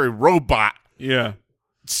dictionary robot Yeah.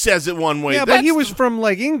 says it one way, Yeah, but he was from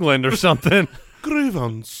like England or something.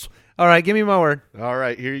 grievance. All right, give me my word. All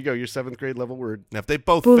right, here you go. Your 7th grade level word. Now, if they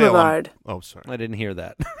both Boulevard. fail, oh, sorry. I didn't hear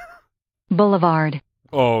that. Boulevard.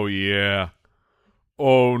 Oh, yeah.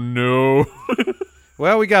 Oh, no.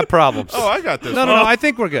 Well, we got problems. Oh, I got this. No, I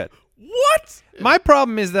think we're good. What? My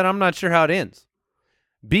problem is that I'm not sure how it ends.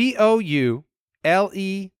 Boulevard,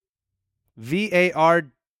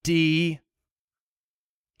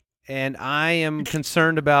 and I am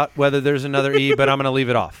concerned about whether there's another E, but I'm going to leave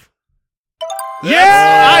it off.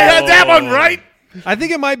 Yes! I had that one right. I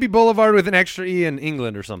think it might be Boulevard with an extra E in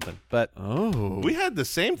England or something. But Oh. We had the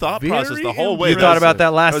same thought Very process the whole way. you thought about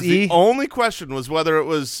that last E? The only question was whether it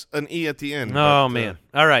was an E at the end. Oh, but, man.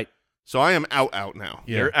 All right. So I am out now.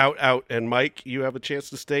 Yeah. You're out. And Mike, you have a chance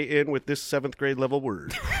to stay in with this 7th grade level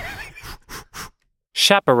word.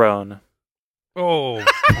 Chaperone. Oh,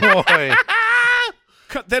 boy.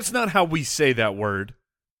 That's not how we say that word.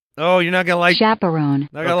 Oh, you're not going to like Chaperone.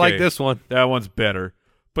 not gonna like Okay. this one. That one's better.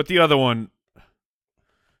 But the other one,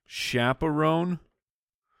 chaperone?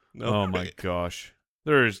 No. Oh, my gosh.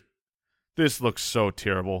 This looks so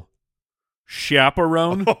terrible.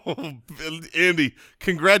 Chaperone? Oh, Andy,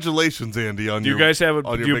 congratulations, Andy, on Do you your guys have on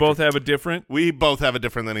your do you victory. both have a different? We both have a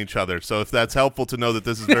different than each other. So if that's helpful to know that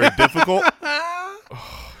this is very difficult,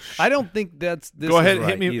 I don't think this Go ahead, is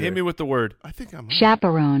right either. hit me with the word. I think I'm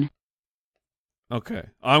Chaperone. Okay.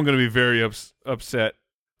 I'm going to be very upset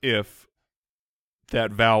if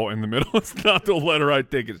that vowel in the middle is not the letter I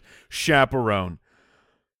think is chaperone.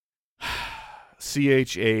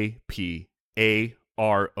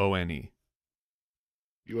 CHAPARONE.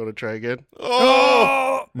 You want to try again?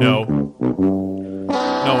 Oh! No.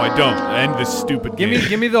 No, I don't. End this stupid game.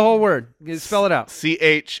 Give me the whole word. Spell it out.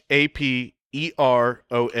 CHAPERONE.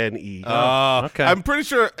 Okay. I'm pretty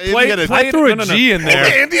sure Andy Play- had a play I threw a no, no, no. G in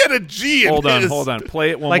there. Andy had a G in Hold on, his. hold on. Play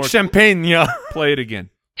it one Like more champagne, yeah. Play it again.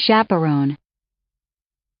 Chaperone.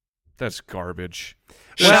 That's garbage.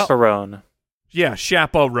 Well- Chaperone. Yeah,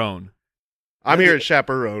 chaperone. I'm hearing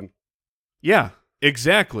chaperone. Yeah,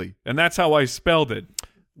 exactly. And that's how I spelled it.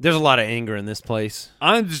 There's a lot of anger in this place.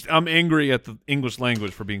 I'm angry at the English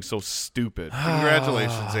language for being so stupid.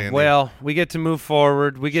 Congratulations, Andy. Well, we get to move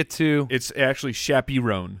forward. We get to It's actually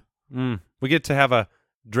chaperone. we get to have a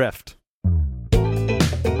drift.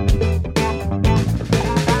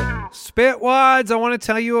 Spitwads, I want to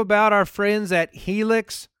tell you about our friends at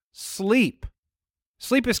Helix Sleep.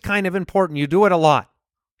 Sleep is kind of important. You do it a lot.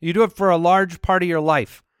 You do it for a large part of your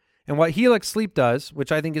life. And what Helix Sleep does,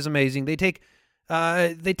 which I think is amazing, they take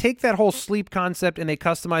that whole sleep concept and they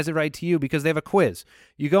customize it right to you because they have a quiz.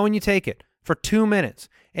 You go and you take it for 2 minutes,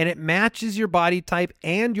 and it matches your body type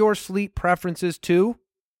and your sleep preferences to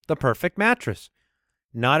the perfect mattress.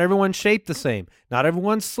 Not everyone's shaped the same. Not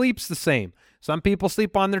everyone sleeps the same. Some people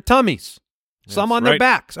sleep on their tummies. Some That's on their right.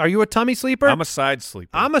 backs. Are you a tummy sleeper? I'm a side sleeper.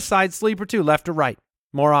 I'm a side sleeper too, left or right,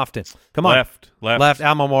 more often. Come on. Left.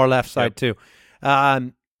 I'm a more left side too.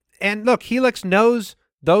 And look, Helix knows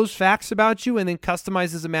those facts about you and then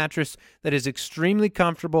customizes a mattress that is extremely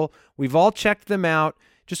comfortable. We've all checked them out.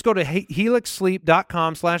 Just go to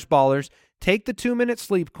helixsleep.com/ballers. Take the 2-minute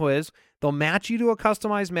sleep quiz. They'll match you to a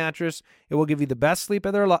customized mattress. It will give you the best sleep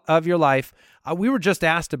of your life. We were just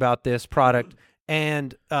asked about this product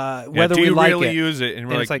and whether do we you like really it. use it? And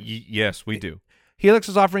we're it's like, yes, we do. Helix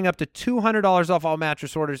is offering up to $200 off all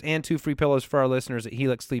mattress orders and 2 free pillows for our listeners at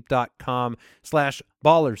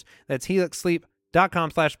helixsleep.com/ballers. That's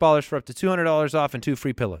helixsleep.com/ballers for up to $200 off and 2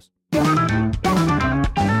 free pillows.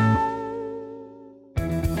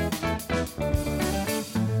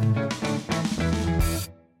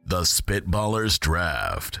 The Spitballers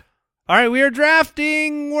Draft. All right, we are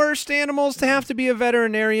drafting worst animals to have to be a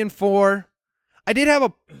veterinarian for. I did have a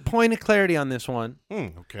point of clarity on this one.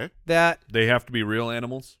 Okay. That They have to be real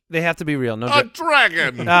animals? they have to be real. No, A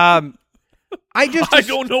dragon. I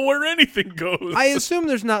don't know where anything goes. I assume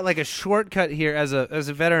there's not like a shortcut here as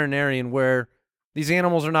a veterinarian where these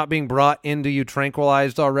animals are not being brought into you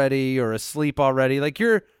tranquilized already or asleep already. Like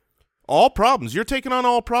you're all problems. You're taking on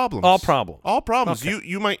all problems. all problems. All problems. Okay.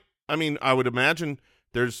 You might. I mean, I would imagine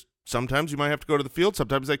there's sometimes you might have to go to the field.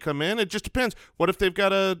 Sometimes they come in. It just depends. What if they've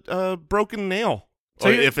got a broken nail? So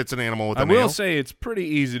or if it's an animal with a I nail. will say it's pretty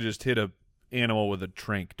easy to just hit a animal with a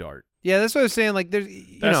trank dart. Yeah, that's what I was saying. Like there's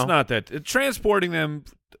That's not that. Transporting them,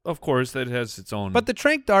 of course, that has its own. But the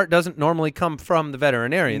trank dart doesn't normally come from the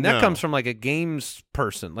veterinarian. That No. comes from like a games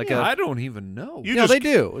person. Like I don't even know. You no, just- they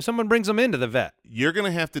do. Someone brings them into the vet. You're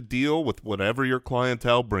going to have to deal with whatever your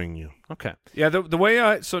clientele bring you. Okay. Yeah, the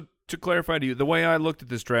way so to clarify to you, the way I looked at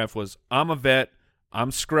this draft was I'm a vet, I'm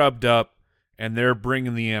scrubbed up, and they're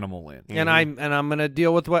bringing the animal in. And I'm going to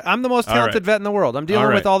deal with what I'm the most All talented right. vet in the world. I'm dealing All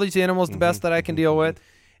right. with all these animals the best that I can deal with.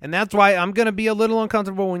 And that's why I'm going to be a little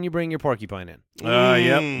uncomfortable when you bring your porcupine in.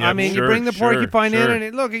 Yep, I mean, sure, you bring the sure, porcupine sure. in,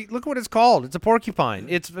 and look what it's called. It's a porcupine.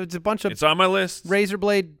 It's a bunch of It's on my list. razor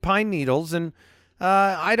blade pine needles, and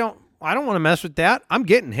I don't want to mess with that. I'm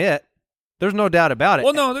getting hit. There's no doubt about it.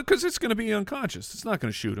 Well, no, because it's going to be unconscious. It's not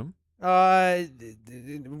going to shoot him. I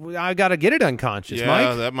got to get it unconscious, Yeah,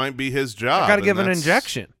 Mike. that might be his job. I got to and give an that's-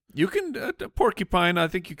 injection. You can a porcupine. I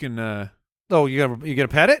think you can. Oh, you gonna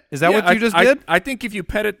pet it? Is that yeah, what you just did? I think if you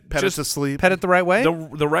pet it, Pet just it to sleep. Pet it the right way?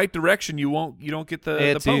 the right direction, you don't get the.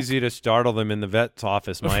 It's the poke. easy to startle them in the vet's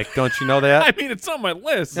office, Mike. Don't you know that? I mean, it's on my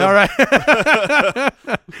list. All right.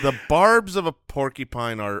 The barbs of a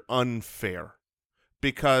porcupine are unfair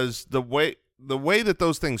because the way that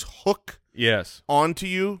those things hook Yes, onto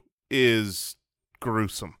you is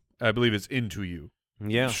gruesome. I believe it's into you.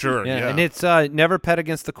 Yeah, Sure, yeah. And it's never pet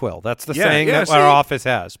against the quill. That's the Yeah, saying yeah, that see? our office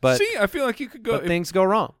has. But See, I feel like you could go. but things go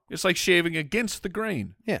wrong. It's like shaving against the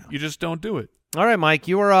grain. Yeah. You just don't do it. All right, Mike,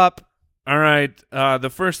 you are up. All right. The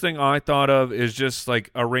first thing I thought of is just like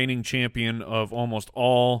a reigning champion of almost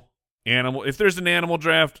all animal. If there's an animal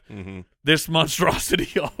draft, this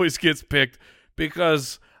monstrosity always gets picked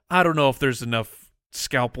because I don't know if there's enough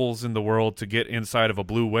scalpels in the world to get inside of a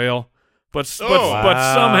blue whale. But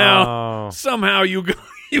somehow you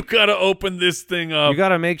got to open this thing up. You got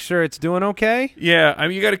to make sure it's doing okay. Yeah, I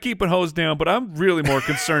mean you got to keep it hosed down, but I'm really more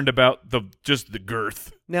concerned about just the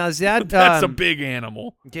girth. Now is that That's a big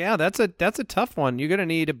animal. Yeah, that's a tough one. You're gonna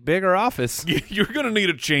need a bigger office. You're gonna need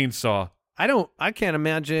a chainsaw. I can't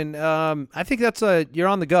imagine. I think you're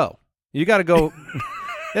on the go. You got to go.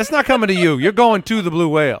 That's not coming to you. You're going to the blue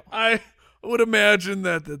whale. I would imagine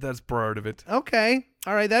that's part of it. Okay.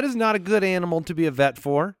 All right. That is not a good animal to be a vet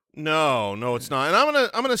for. No, it's not. And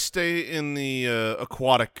I'm gonna stay in the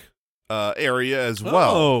aquatic area as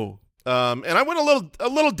well. Oh. And I went a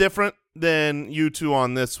little different than you two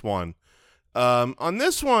on this one. On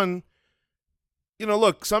this one,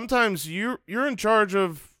 look, sometimes you're in charge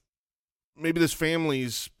of maybe this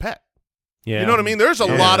family's pet. Yeah. You know what I mean? There's a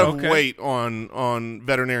lot of Okay. weight on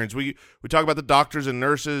veterinarians. We talk about the doctors and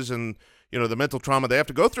nurses and the mental trauma they have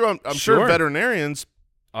to go through. I'm sure Sure. veterinarians,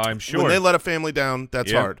 I'm sure. when they let a family down,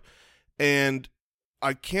 that's Yeah. hard. And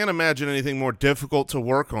I can't imagine anything more difficult to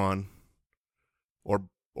work on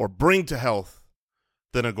or bring to health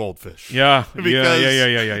than a goldfish. yeah. Because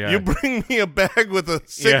Yeah. You bring me a bag with a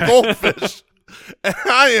sick Yeah. goldfish, and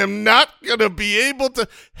I am not going to be able to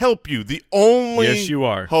help you. The only Yes, you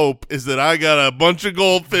are. hope is that I got a bunch of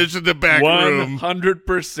goldfish in the back room.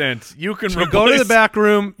 100%. You can You go to the back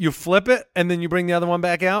room, you flip it, and then you bring the other one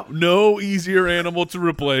back out. No easier animal to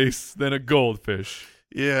replace than a goldfish.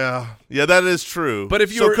 Yeah, that is true. But if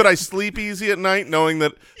so you're- could I sleep easy at night knowing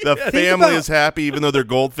that the Think family about- is happy even though their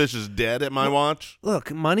goldfish is dead at my watch?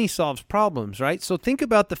 Look, money solves problems, right? So think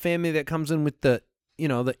about the family that comes in with the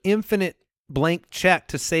infinite blank check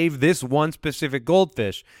to save this one specific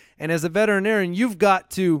goldfish. And as a veterinarian, you've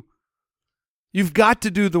got to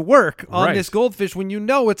do the work on Right. this goldfish when you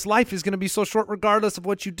know its life is going to be so short regardless of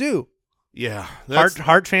what you do. Yeah,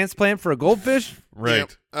 Heart transplant for a goldfish?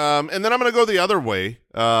 Right. Yeah. And then I'm going to go the other way,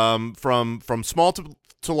 from small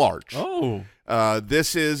to large. Oh.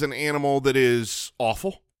 This is an animal that is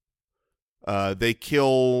awful. They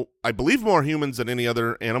kill, I believe, more humans than any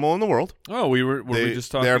other animal in the world. Oh, were we just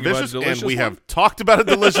talking they are about vicious, a delicious and we one? have talked about a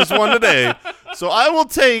delicious one today. So I will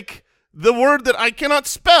take the word that I cannot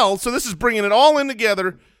spell. So this is bringing it all in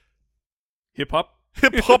together. hip-hop.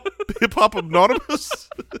 Hippopotamus.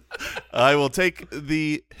 I will take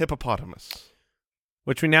the hippopotamus.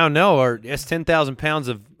 which we now know it's 10,000 pounds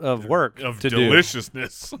of work of to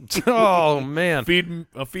deliciousness. do. Oh man, feed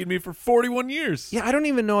me for 41 years. Yeah, I don't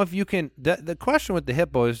even know if you can. The question with the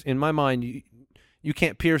hippo is, in my mind, you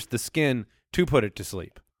can't pierce the skin to put it to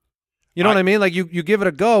sleep. You know what I mean? Like you give it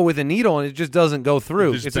a go with a needle and it just doesn't go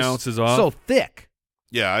through. It just it's bounces off. So thick.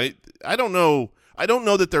 Yeah, I don't know. I don't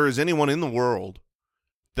know that there is anyone in the world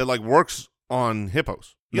that like works on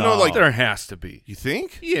hippos. You know, like there has to be. You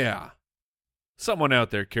think? Yeah. Someone out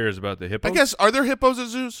there cares about the hippos. I guess, are there hippos at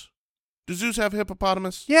zoos? Do zoos have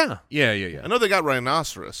hippopotamus? Yeah. Yeah. I know they got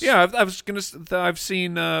rhinoceros. Yeah, I've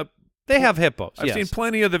seen. They have hippos. I've seen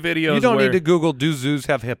plenty of the videos. You don't where need to Google, do zoos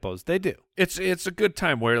have hippos? They do. It's a good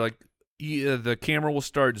time where like the camera will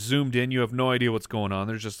start zoomed in. You have no idea what's going on.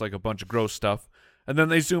 There's just like a bunch of gross stuff. And then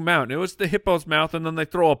they zoom out, and it was the hippo's mouth, and then they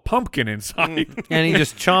throw a pumpkin inside. And he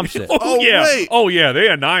just chomps it. Oh, yeah, they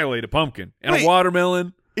annihilate a pumpkin. And a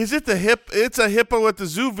watermelon. Is it it's a hippo at the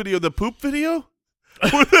zoo video, the poop video?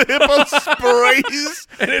 Where the hippo sprays?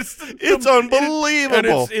 And it's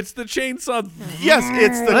unbelievable. And it's the chainsaw. Yes,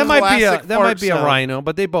 it's the that might be a sound. rhino,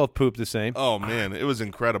 but they both poop the same. Oh, man, it was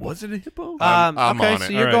incredible. Was it a hippo? I'm okay, on so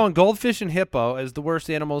it. you're All right. going goldfish and hippo as the worst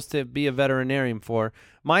animals to be a veterinarian for.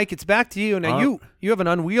 Mike, it's back to you. Now, you have an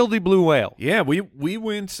unwieldy blue whale. Yeah, we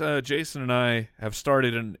went, Jason and I have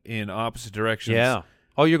started in opposite directions. Yeah.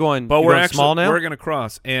 Oh, you're going, But you're we're going actually, small now? we're going to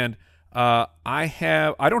cross. And I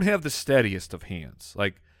don't have the steadiest of hands.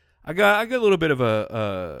 Like, I got a little bit of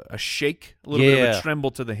a shake, a little bit of a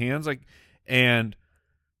tremble to the hands. And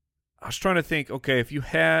I was trying to think, okay, if you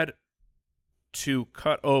had to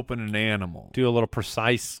cut open an animal. Do a little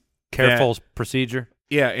precise, careful procedure.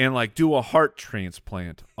 Yeah, and like do a heart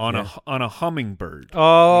transplant on a hummingbird.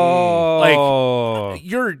 Oh, like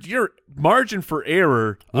your margin for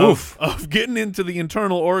error of getting into the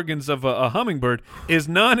internal organs of a hummingbird is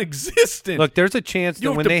non-existent. Look, there's a chance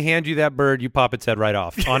that when they hand you that bird, you pop its head right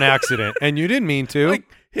off on accident, and you didn't mean to. Like,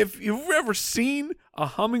 have you ever seen a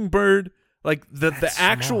hummingbird? Like the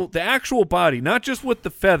actual body, not just with the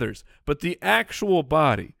feathers, but the actual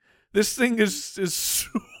body. This thing is so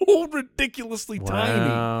ridiculously tiny.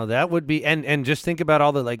 Wow, that would be and just think about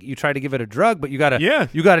all the like you try to give it a drug, but you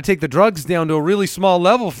gotta take the drugs down to a really small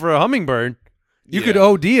level for a hummingbird. You could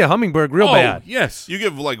OD a hummingbird real bad. Yes. You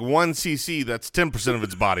give like 1 cc, that's 10% of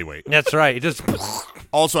its body weight. That's right. It just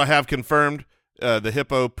Also, I have confirmed the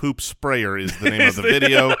hippo poop sprayer is the name of the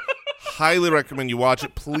video. Highly recommend you watch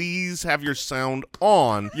it. Please have your sound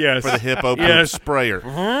on for the hippo poop sprayer.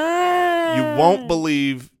 You won't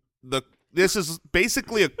believe this is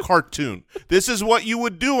basically a cartoon. This is what you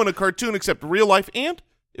would do in a cartoon, except real life, and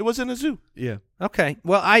it was in a zoo. Yeah. Okay.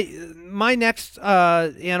 Well, my next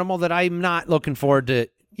animal that I'm not looking forward to,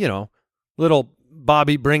 little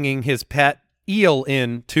Bobby bringing his pet eel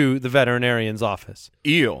into the veterinarian's office.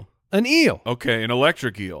 Eel. An eel. Okay, an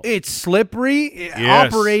electric eel. It's slippery.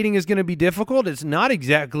 Yes. Operating is going to be difficult. It's not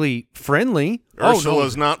exactly friendly.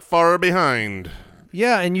 Ursula's not far behind.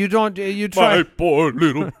 Yeah, and you try. My poor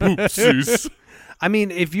little poopsies. I mean,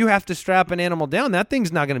 if you have to strap an animal down, that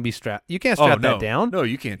thing's not going to be strapped. You can't strap that down. No,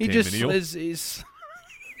 you can't. He tame just an eel. is.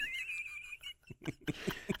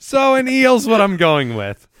 So an eel's what I'm going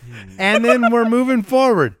with, and then we're moving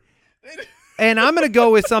forward, and I'm going to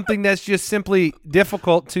go with something that's just simply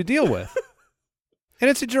difficult to deal with, and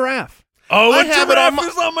it's a giraffe. Oh, I have it on my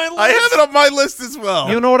list. I have it on my list as well.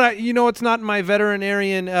 You know what? It's not in my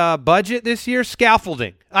veterinarian budget this year.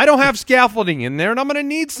 Scaffolding. I don't have scaffolding in there, and I'm going to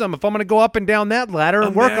need some if I'm going to go up and down that ladder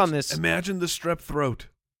and work on this. Imagine the strep throat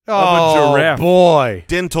Oh of a giraffe. Boy,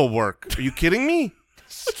 Dental work. Are you kidding me?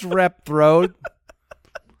 strep throat.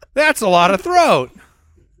 That's a lot of throat.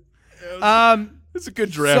 It's a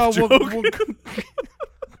good giraffe joke.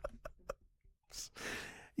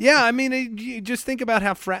 Yeah, I mean, you just think about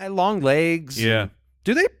how long legs. Yeah.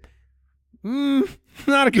 Do they?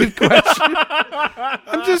 Not a good question.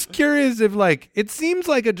 I'm just curious if, it seems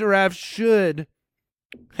like a giraffe should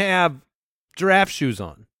have giraffe shoes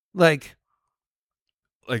on, like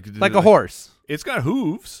a horse. It's got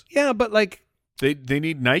hooves. Yeah, but they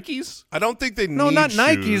need Nikes. I don't think they need not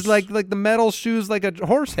shoes. Nikes, like the metal shoes like a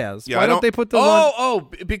horse has. Yeah, Why don't they put those on? Oh,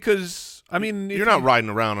 because I mean, you're not riding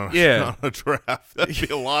around on a giraffe. That'd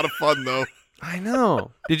be a lot of fun, though. I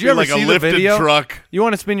know. Did you ever like see a the lifted video? truck? You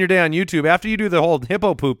want to spend your day on YouTube after you do the whole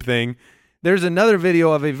hippo poop thing. There's another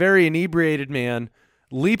video of a very inebriated man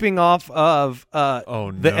leaping off of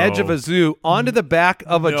the edge of a zoo onto the back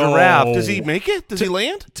of a giraffe. Does he make it? Does he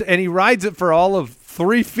land? And he rides it for all of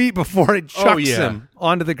 3 feet before it chucks him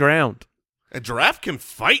onto the ground. A giraffe can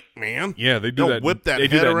fight, man. Yeah, they do They'll that. whip that they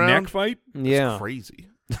head do that around. neck fight. Yeah. It's crazy.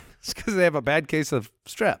 It's because they have a bad case of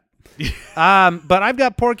strep. But I've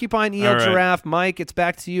got porcupine, eel, All right. giraffe. Mike, it's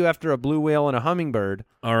back to you after a blue whale and a hummingbird.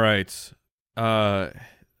 All right.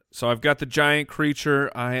 So I've got the giant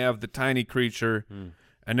creature. I have the tiny creature.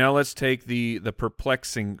 And now let's take the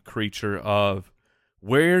perplexing creature of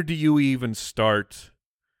where do you even start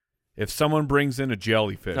if someone brings in a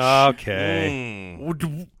jellyfish? Okay.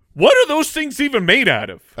 What are those things even made out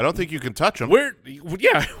of? I don't think you can touch them. Well,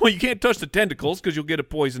 you can't touch the tentacles because you'll get a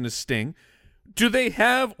poisonous sting. Do they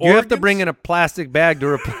have You have to organs? bring in a plastic bag to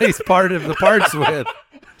replace part of the parts with.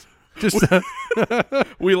 Just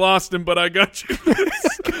We lost him, but I got you.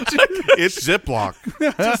 It's Ziploc.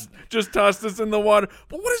 just toss this in the water.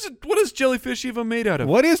 But what is it? What is jellyfish even made out of?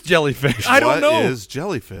 what is jellyfish? I don't know. What is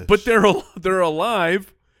jellyfish? But they're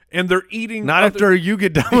alive and they're eating. Not other- after you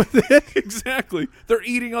get done with it. Exactly. They're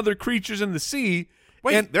eating other creatures in the sea.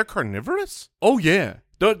 Wait, and they're carnivorous? oh yeah,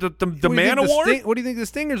 the What do you think man of war. what do you think the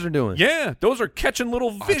stingers are doing? Yeah, those are catching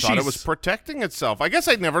little I fishies. thought it was protecting itself. I guess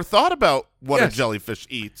I'd never thought about what Yes. a jellyfish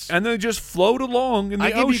eats. and they just float along in the I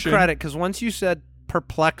give ocean. you credit because once you said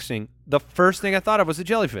perplexing, the first thing I thought of was a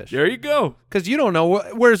jellyfish. There you go. Because you don't know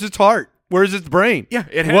where's its heart, where's its brain. Yeah,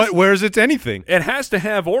 it has. Where's its anything? It has to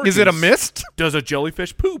have organs. Is it a mist? Does a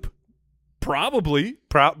jellyfish poop? Probably.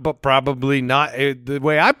 But probably not the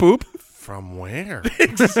way I poop. From where?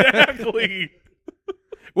 Exactly.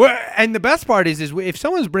 Well, and the best part is if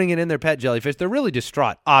someone's bringing in their pet jellyfish, they're really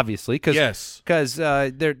distraught, obviously, because Yes.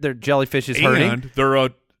 their jellyfish is hurting. And they're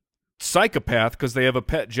a psychopath because they have a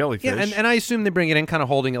pet jellyfish. Yeah, and I assume they bring it in kind of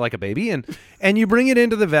holding it like a baby, and you bring it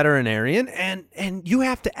into the veterinarian, and you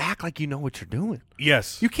have to act like you know what you're doing.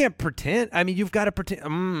 yes, You can't pretend. I mean, you've got to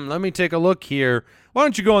pretend. Let me take a look here. Why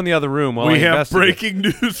don't you go in the other room while I we have investigate? breaking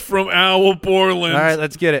news from Owl Borland. All right,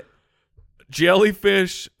 let's get it.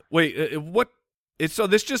 Jellyfish. Wait, what? So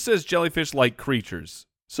this just says jellyfish-like creatures.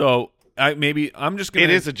 So I'm just gonna. It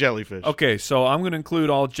is a jellyfish. Okay, so I'm gonna include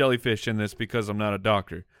all jellyfish in this because I'm not a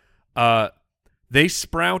doctor. They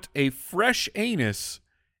sprout a fresh anus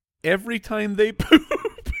every time they poop.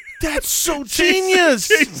 That's so genius.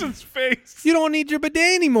 Jason's face. You don't need your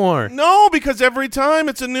bidet anymore. No, because every time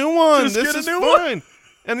it's a new one. Just This get a is new one. fine.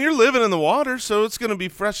 And you're living in the water, so it's going to be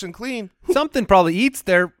fresh and clean. Something probably eats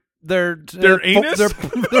their anus?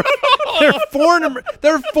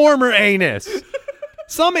 their former anus.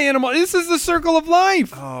 Some animal. This is the circle of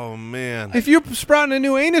life. Oh, man. If you're sprouting a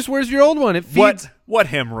new anus, where's your old one? It feeds. What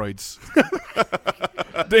hemorrhoids?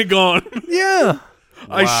 They gone. Yeah.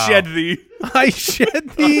 I shed thee I shed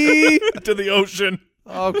thee. to the ocean.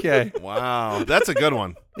 Okay. Wow. That's a good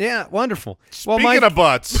one. Yeah. Wonderful. Speaking of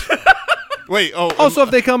butts. Wait. Also,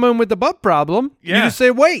 if they come in with the butt problem, you Yeah. just say,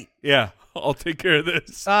 "Wait, Yeah, I'll take care of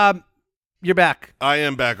this. you're back. I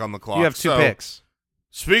am back on the clock. You have two So, picks."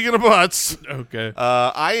 Speaking of butts, Okay.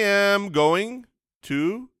 I am going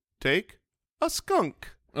to take a skunk.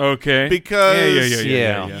 Okay. Because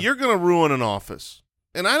Yeah. you're going to ruin an office.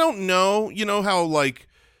 And I don't know, you know how, like,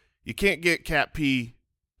 you can't get cat pee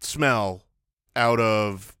smell out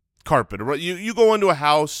of carpet. You go into a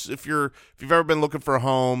house, if you've ever been looking for a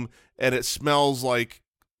home, and it smells like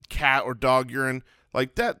cat or dog urine,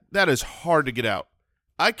 like that is hard to get out.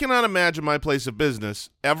 I cannot imagine my place of business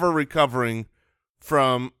ever recovering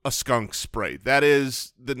from a skunk spray. That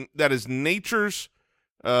is nature's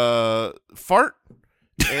fart,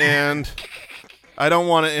 and I don't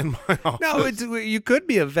want it in my office. No, you could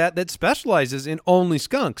be a vet that specializes in only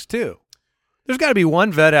skunks too. There's got to be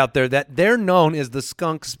one vet out there that they're known as the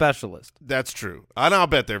skunk specialist, That's true. And I'll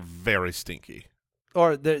bet they're very stinky.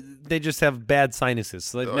 or they just have bad sinuses,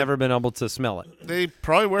 so they've never been able to smell it. They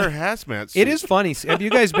probably wear hazmat suits. It is funny. Have you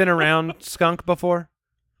guys been around skunk before?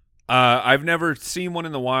 I've never seen one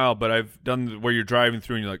in the wild, but I've done where you're driving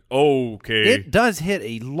through and you're like, oh, okay. It does hit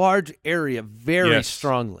a large area very Yes.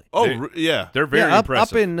 strongly. Oh, They- yeah. They're very up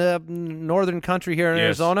impressive. in northern country here in Yes.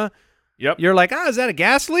 Arizona. Yep. You're like, is that a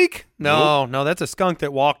gas leak? No, that's a skunk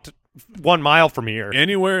that walked 1 mile from here.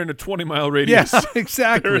 Anywhere in a 20-mile radius, Yeah,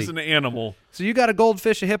 exactly. there's an animal. So you got a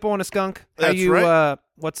goldfish, a hippo, and a skunk. That's right.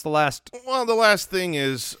 What's the last? Well, the last thing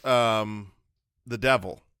is the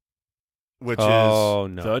devil, which Oh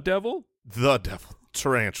is no! The devil? the devil,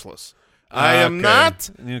 tarantulas. I am Okay. not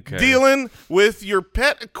Okay. dealing with your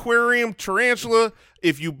pet aquarium tarantula.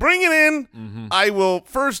 If you bring it in, Mm-hmm. I will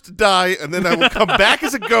first die, and then I will come back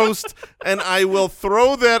as a ghost, and I will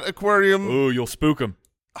throw that aquarium. Ooh, you'll spook him.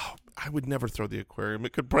 I would never throw the aquarium.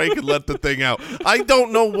 It could break and let the thing out. I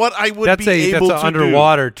don't know what I would That's be able an to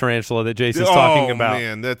underwater tarantula that Jason's do. talking Oh, about.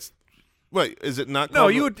 man, that's wait. Is it not? No,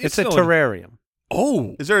 called- you would. It's a still terrarium.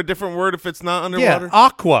 Oh, Is there a different word if it's not underwater? Yeah,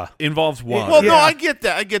 aqua. involves water. Well, no, Yeah. I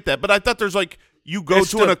get that. But I thought there's like you go It's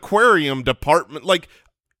to an still- aquarium department. Like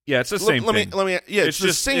Yeah, it's the same thing. Let me. Yeah, it's the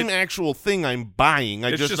just same actual thing I'm buying.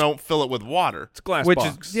 I just don't fill it with water. It's a glass Which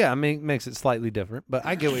box. is, yeah, I mean, makes it slightly different, but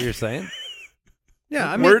I get what you're saying. Yeah,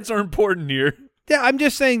 I mean, Words are important here. yeah, I'm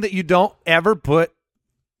just saying that you don't ever put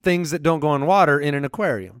things that don't go in water in an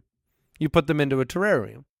aquarium. You put them into a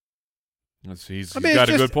terrarium. He's I mean, got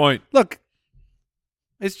it's a good point. Look,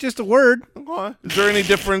 it's just a word. Okay. Is there any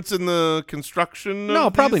difference in the construction? No,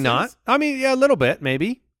 of probably these not. things? I mean, yeah, a little bit,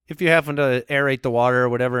 maybe. If you happen to aerate the water or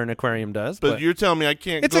whatever an aquarium does. But you're telling me I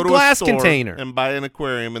can't It's go a to glass a store container. and buy an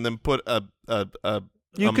aquarium and then put a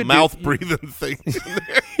You could mouth-breathing thing in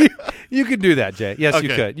there? You could do that, Jay. Yes, you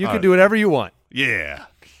Okay, could. You all could right. do whatever you want. Yeah.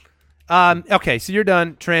 Okay, so you're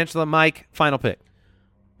done. Tarantula, Mike, final pick.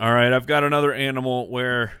 All right, I've got another animal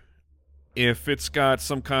where if it's got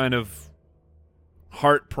some kind of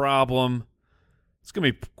heart problem, it's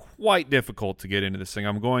going to be quite difficult to get into this thing.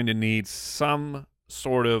 I'm going to need some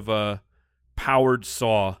sort of powered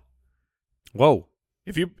saw. Whoa.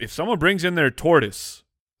 If someone brings in their tortoise,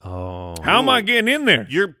 Oh. how am I getting in there?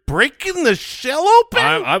 You're breaking the shell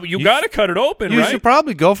open? You got to cut it open, You right? should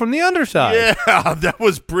probably go from the underside. Yeah, that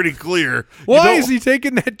was pretty clear. Why is he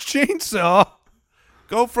taking that chainsaw?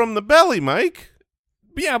 Go from the belly, Mike.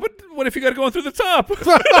 Yeah, but what if you got to go in through the top?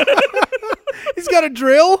 He's got a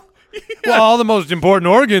drill? Yeah. Well, all the most important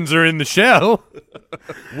organs are in the shell.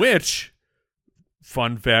 Which,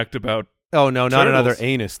 fun fact about Oh, no, not turtles. another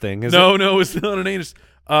anus thing, is it? No, it's not an anus.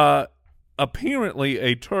 Apparently,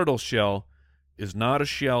 a turtle shell is not a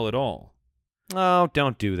shell at all. Oh,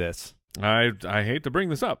 don't do this. I hate to bring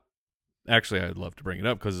this up. Actually, I'd love to bring it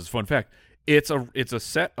up because it's a fun fact. It's a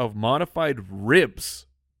set of modified ribs.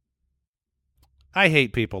 I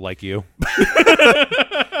hate people like you.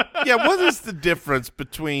 Yeah, what is the difference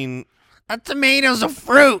between A tomato's a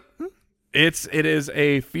fruit. It is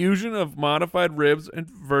a fusion of modified ribs and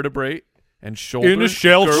vertebrae and shoulder In a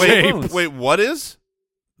shell girdle shape. bones. Wait, what is?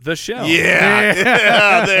 The shell. Yeah,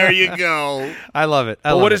 yeah, there you go. I love it.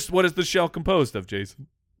 But what is the shell composed of, Jason?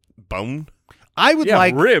 Bone? I would Yeah,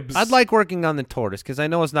 like ribs. I'd like working on the tortoise because I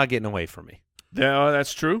know it's not getting away from me. Yeah,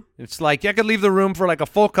 that's true. It's like I could leave the room for like a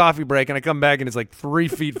full coffee break and I come back and it's like 3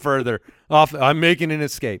 feet further off. I'm making an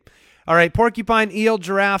escape. All right, porcupine, eel,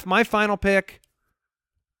 giraffe. My final pick.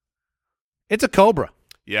 It's a cobra.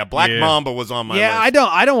 Yeah, Black Yeah. Mamba was on my list.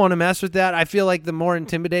 I don't want to mess with that. I feel like the more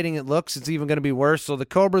intimidating it looks, it's even going to be worse. So the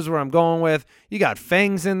cobra's where I'm going with. You got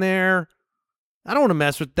fangs in there. I don't want to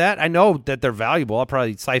mess with that. I know that they're valuable. I'll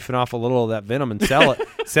probably siphon off a little of that venom and sell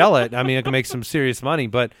it. I mean, I can make some serious money,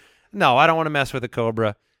 but no, I don't want to mess with a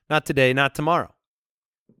cobra. Not today, not tomorrow.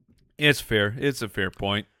 It's fair. It's a fair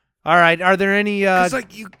point. All right. Are there any It's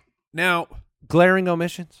like you now. glaring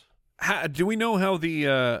omissions? Do we know how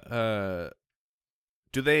the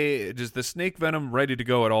does the snake venom ready to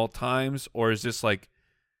go at all times, or is this like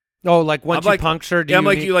Oh, like once I'm like- you puncture, do yeah, you I'm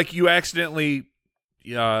like need- you accidentally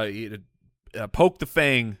poke the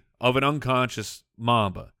fang of an unconscious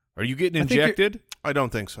mamba? Are you getting I think you're- injected? I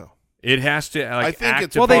don't think so. It has to. Like, I think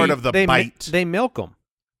it's activate- part of the they bite. They milk them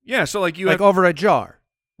Yeah, so like you like have over a jar.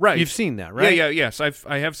 right. You've seen that, right? Yeah, yes,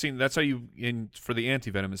 I have seen. That's how you for the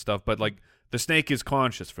antivenom and stuff. But like the snake is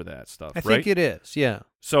conscious for that stuff, I right? think it is. Yeah.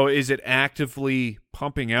 So is it actively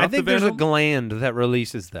pumping out I think the there's venom? a gland that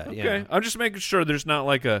releases that. Okay, Yeah. I'm just making sure there's not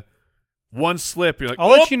like a one slip. You're like, I'll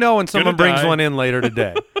 "Oh, let you know when someone gonna brings die." one in later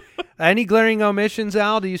today. Any glaring omissions,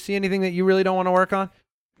 Al? Do you see anything that you really don't want to work on?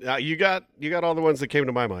 You got all the ones that came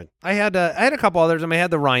to my mind. I had a couple others. I mean, I had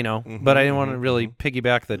the rhino, but I didn't want to Mhm, really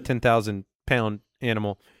piggyback the 10,000-pound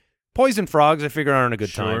animal. Poison frogs, I figure, aren't a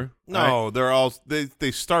good time. Sure. No, they're all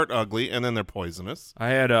they start ugly and then they're poisonous. I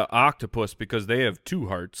had an octopus because they have 2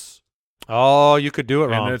 hearts. Oh, you could do it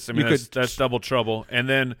wrong. And that's, you that's double trouble. And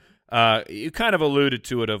then you kind of alluded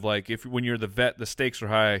to it of like when you're the vet, the stakes are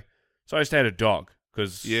high. So I just had a dog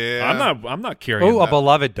because Yeah. I'm not carrying. Oh, a that.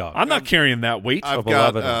 beloved dog. I'm not carrying that weight. I've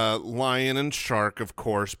beloved got lion and shark, of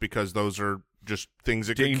course, because those are just things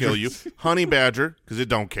that can kill you. Dangerous. Honey badger, because it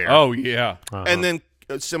don't care. Oh yeah, Uh-huh. And then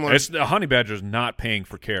similar. the honey badger is not paying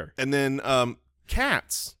for care. And then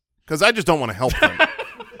cats, because I just don't want to help them.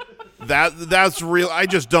 That's real. I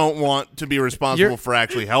just don't want to be responsible You're- for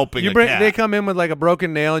actually helping you a bring, cat. they come in with like a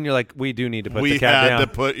broken nail, and you're like, we do need to put we the cat had down. to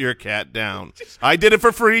put your cat down. I did it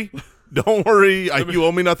for free. Don't worry. You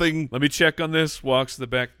owe me nothing. Let me check on this. Walks to the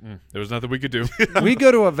back. There was nothing we could do. We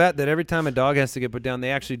go to a vet that every time a dog has to get put down,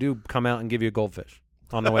 they actually do come out and give you a goldfish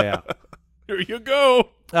on the way out. Here you go.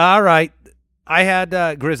 All right. I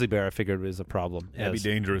had grizzly bear. I figured was a problem. That'd be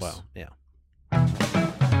dangerous. Well, yeah.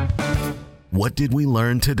 What did we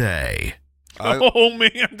learn today? Oh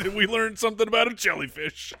man, did we learn something about a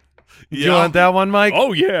jellyfish? Do you want that one, Mike?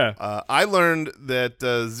 Oh, yeah. I learned that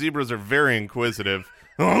zebras are very inquisitive.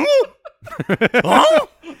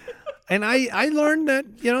 And I learned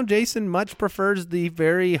that, Jason much prefers the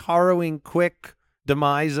very harrowing, quick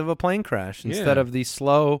demise of a plane crash instead of the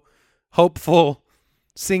slow, hopeful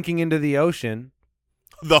sinking into the ocean.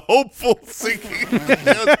 The hopeful sinking.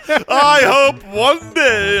 I hope one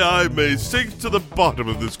day I may sink to the bottom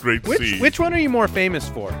of this great sea. Which one are you more famous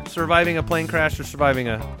for? Surviving a plane crash or surviving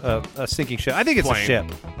a sinking ship? I think it's Plane. a ship.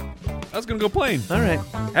 I was going to go plane. All right.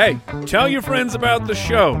 Hey, tell your friends about the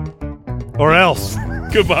show. Or else.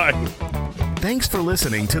 Goodbye. Thanks for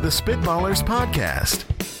listening to the Spitballers Podcast.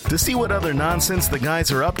 To see what other nonsense the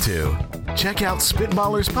guys are up to, check out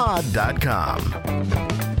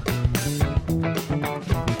SpitballersPod.com.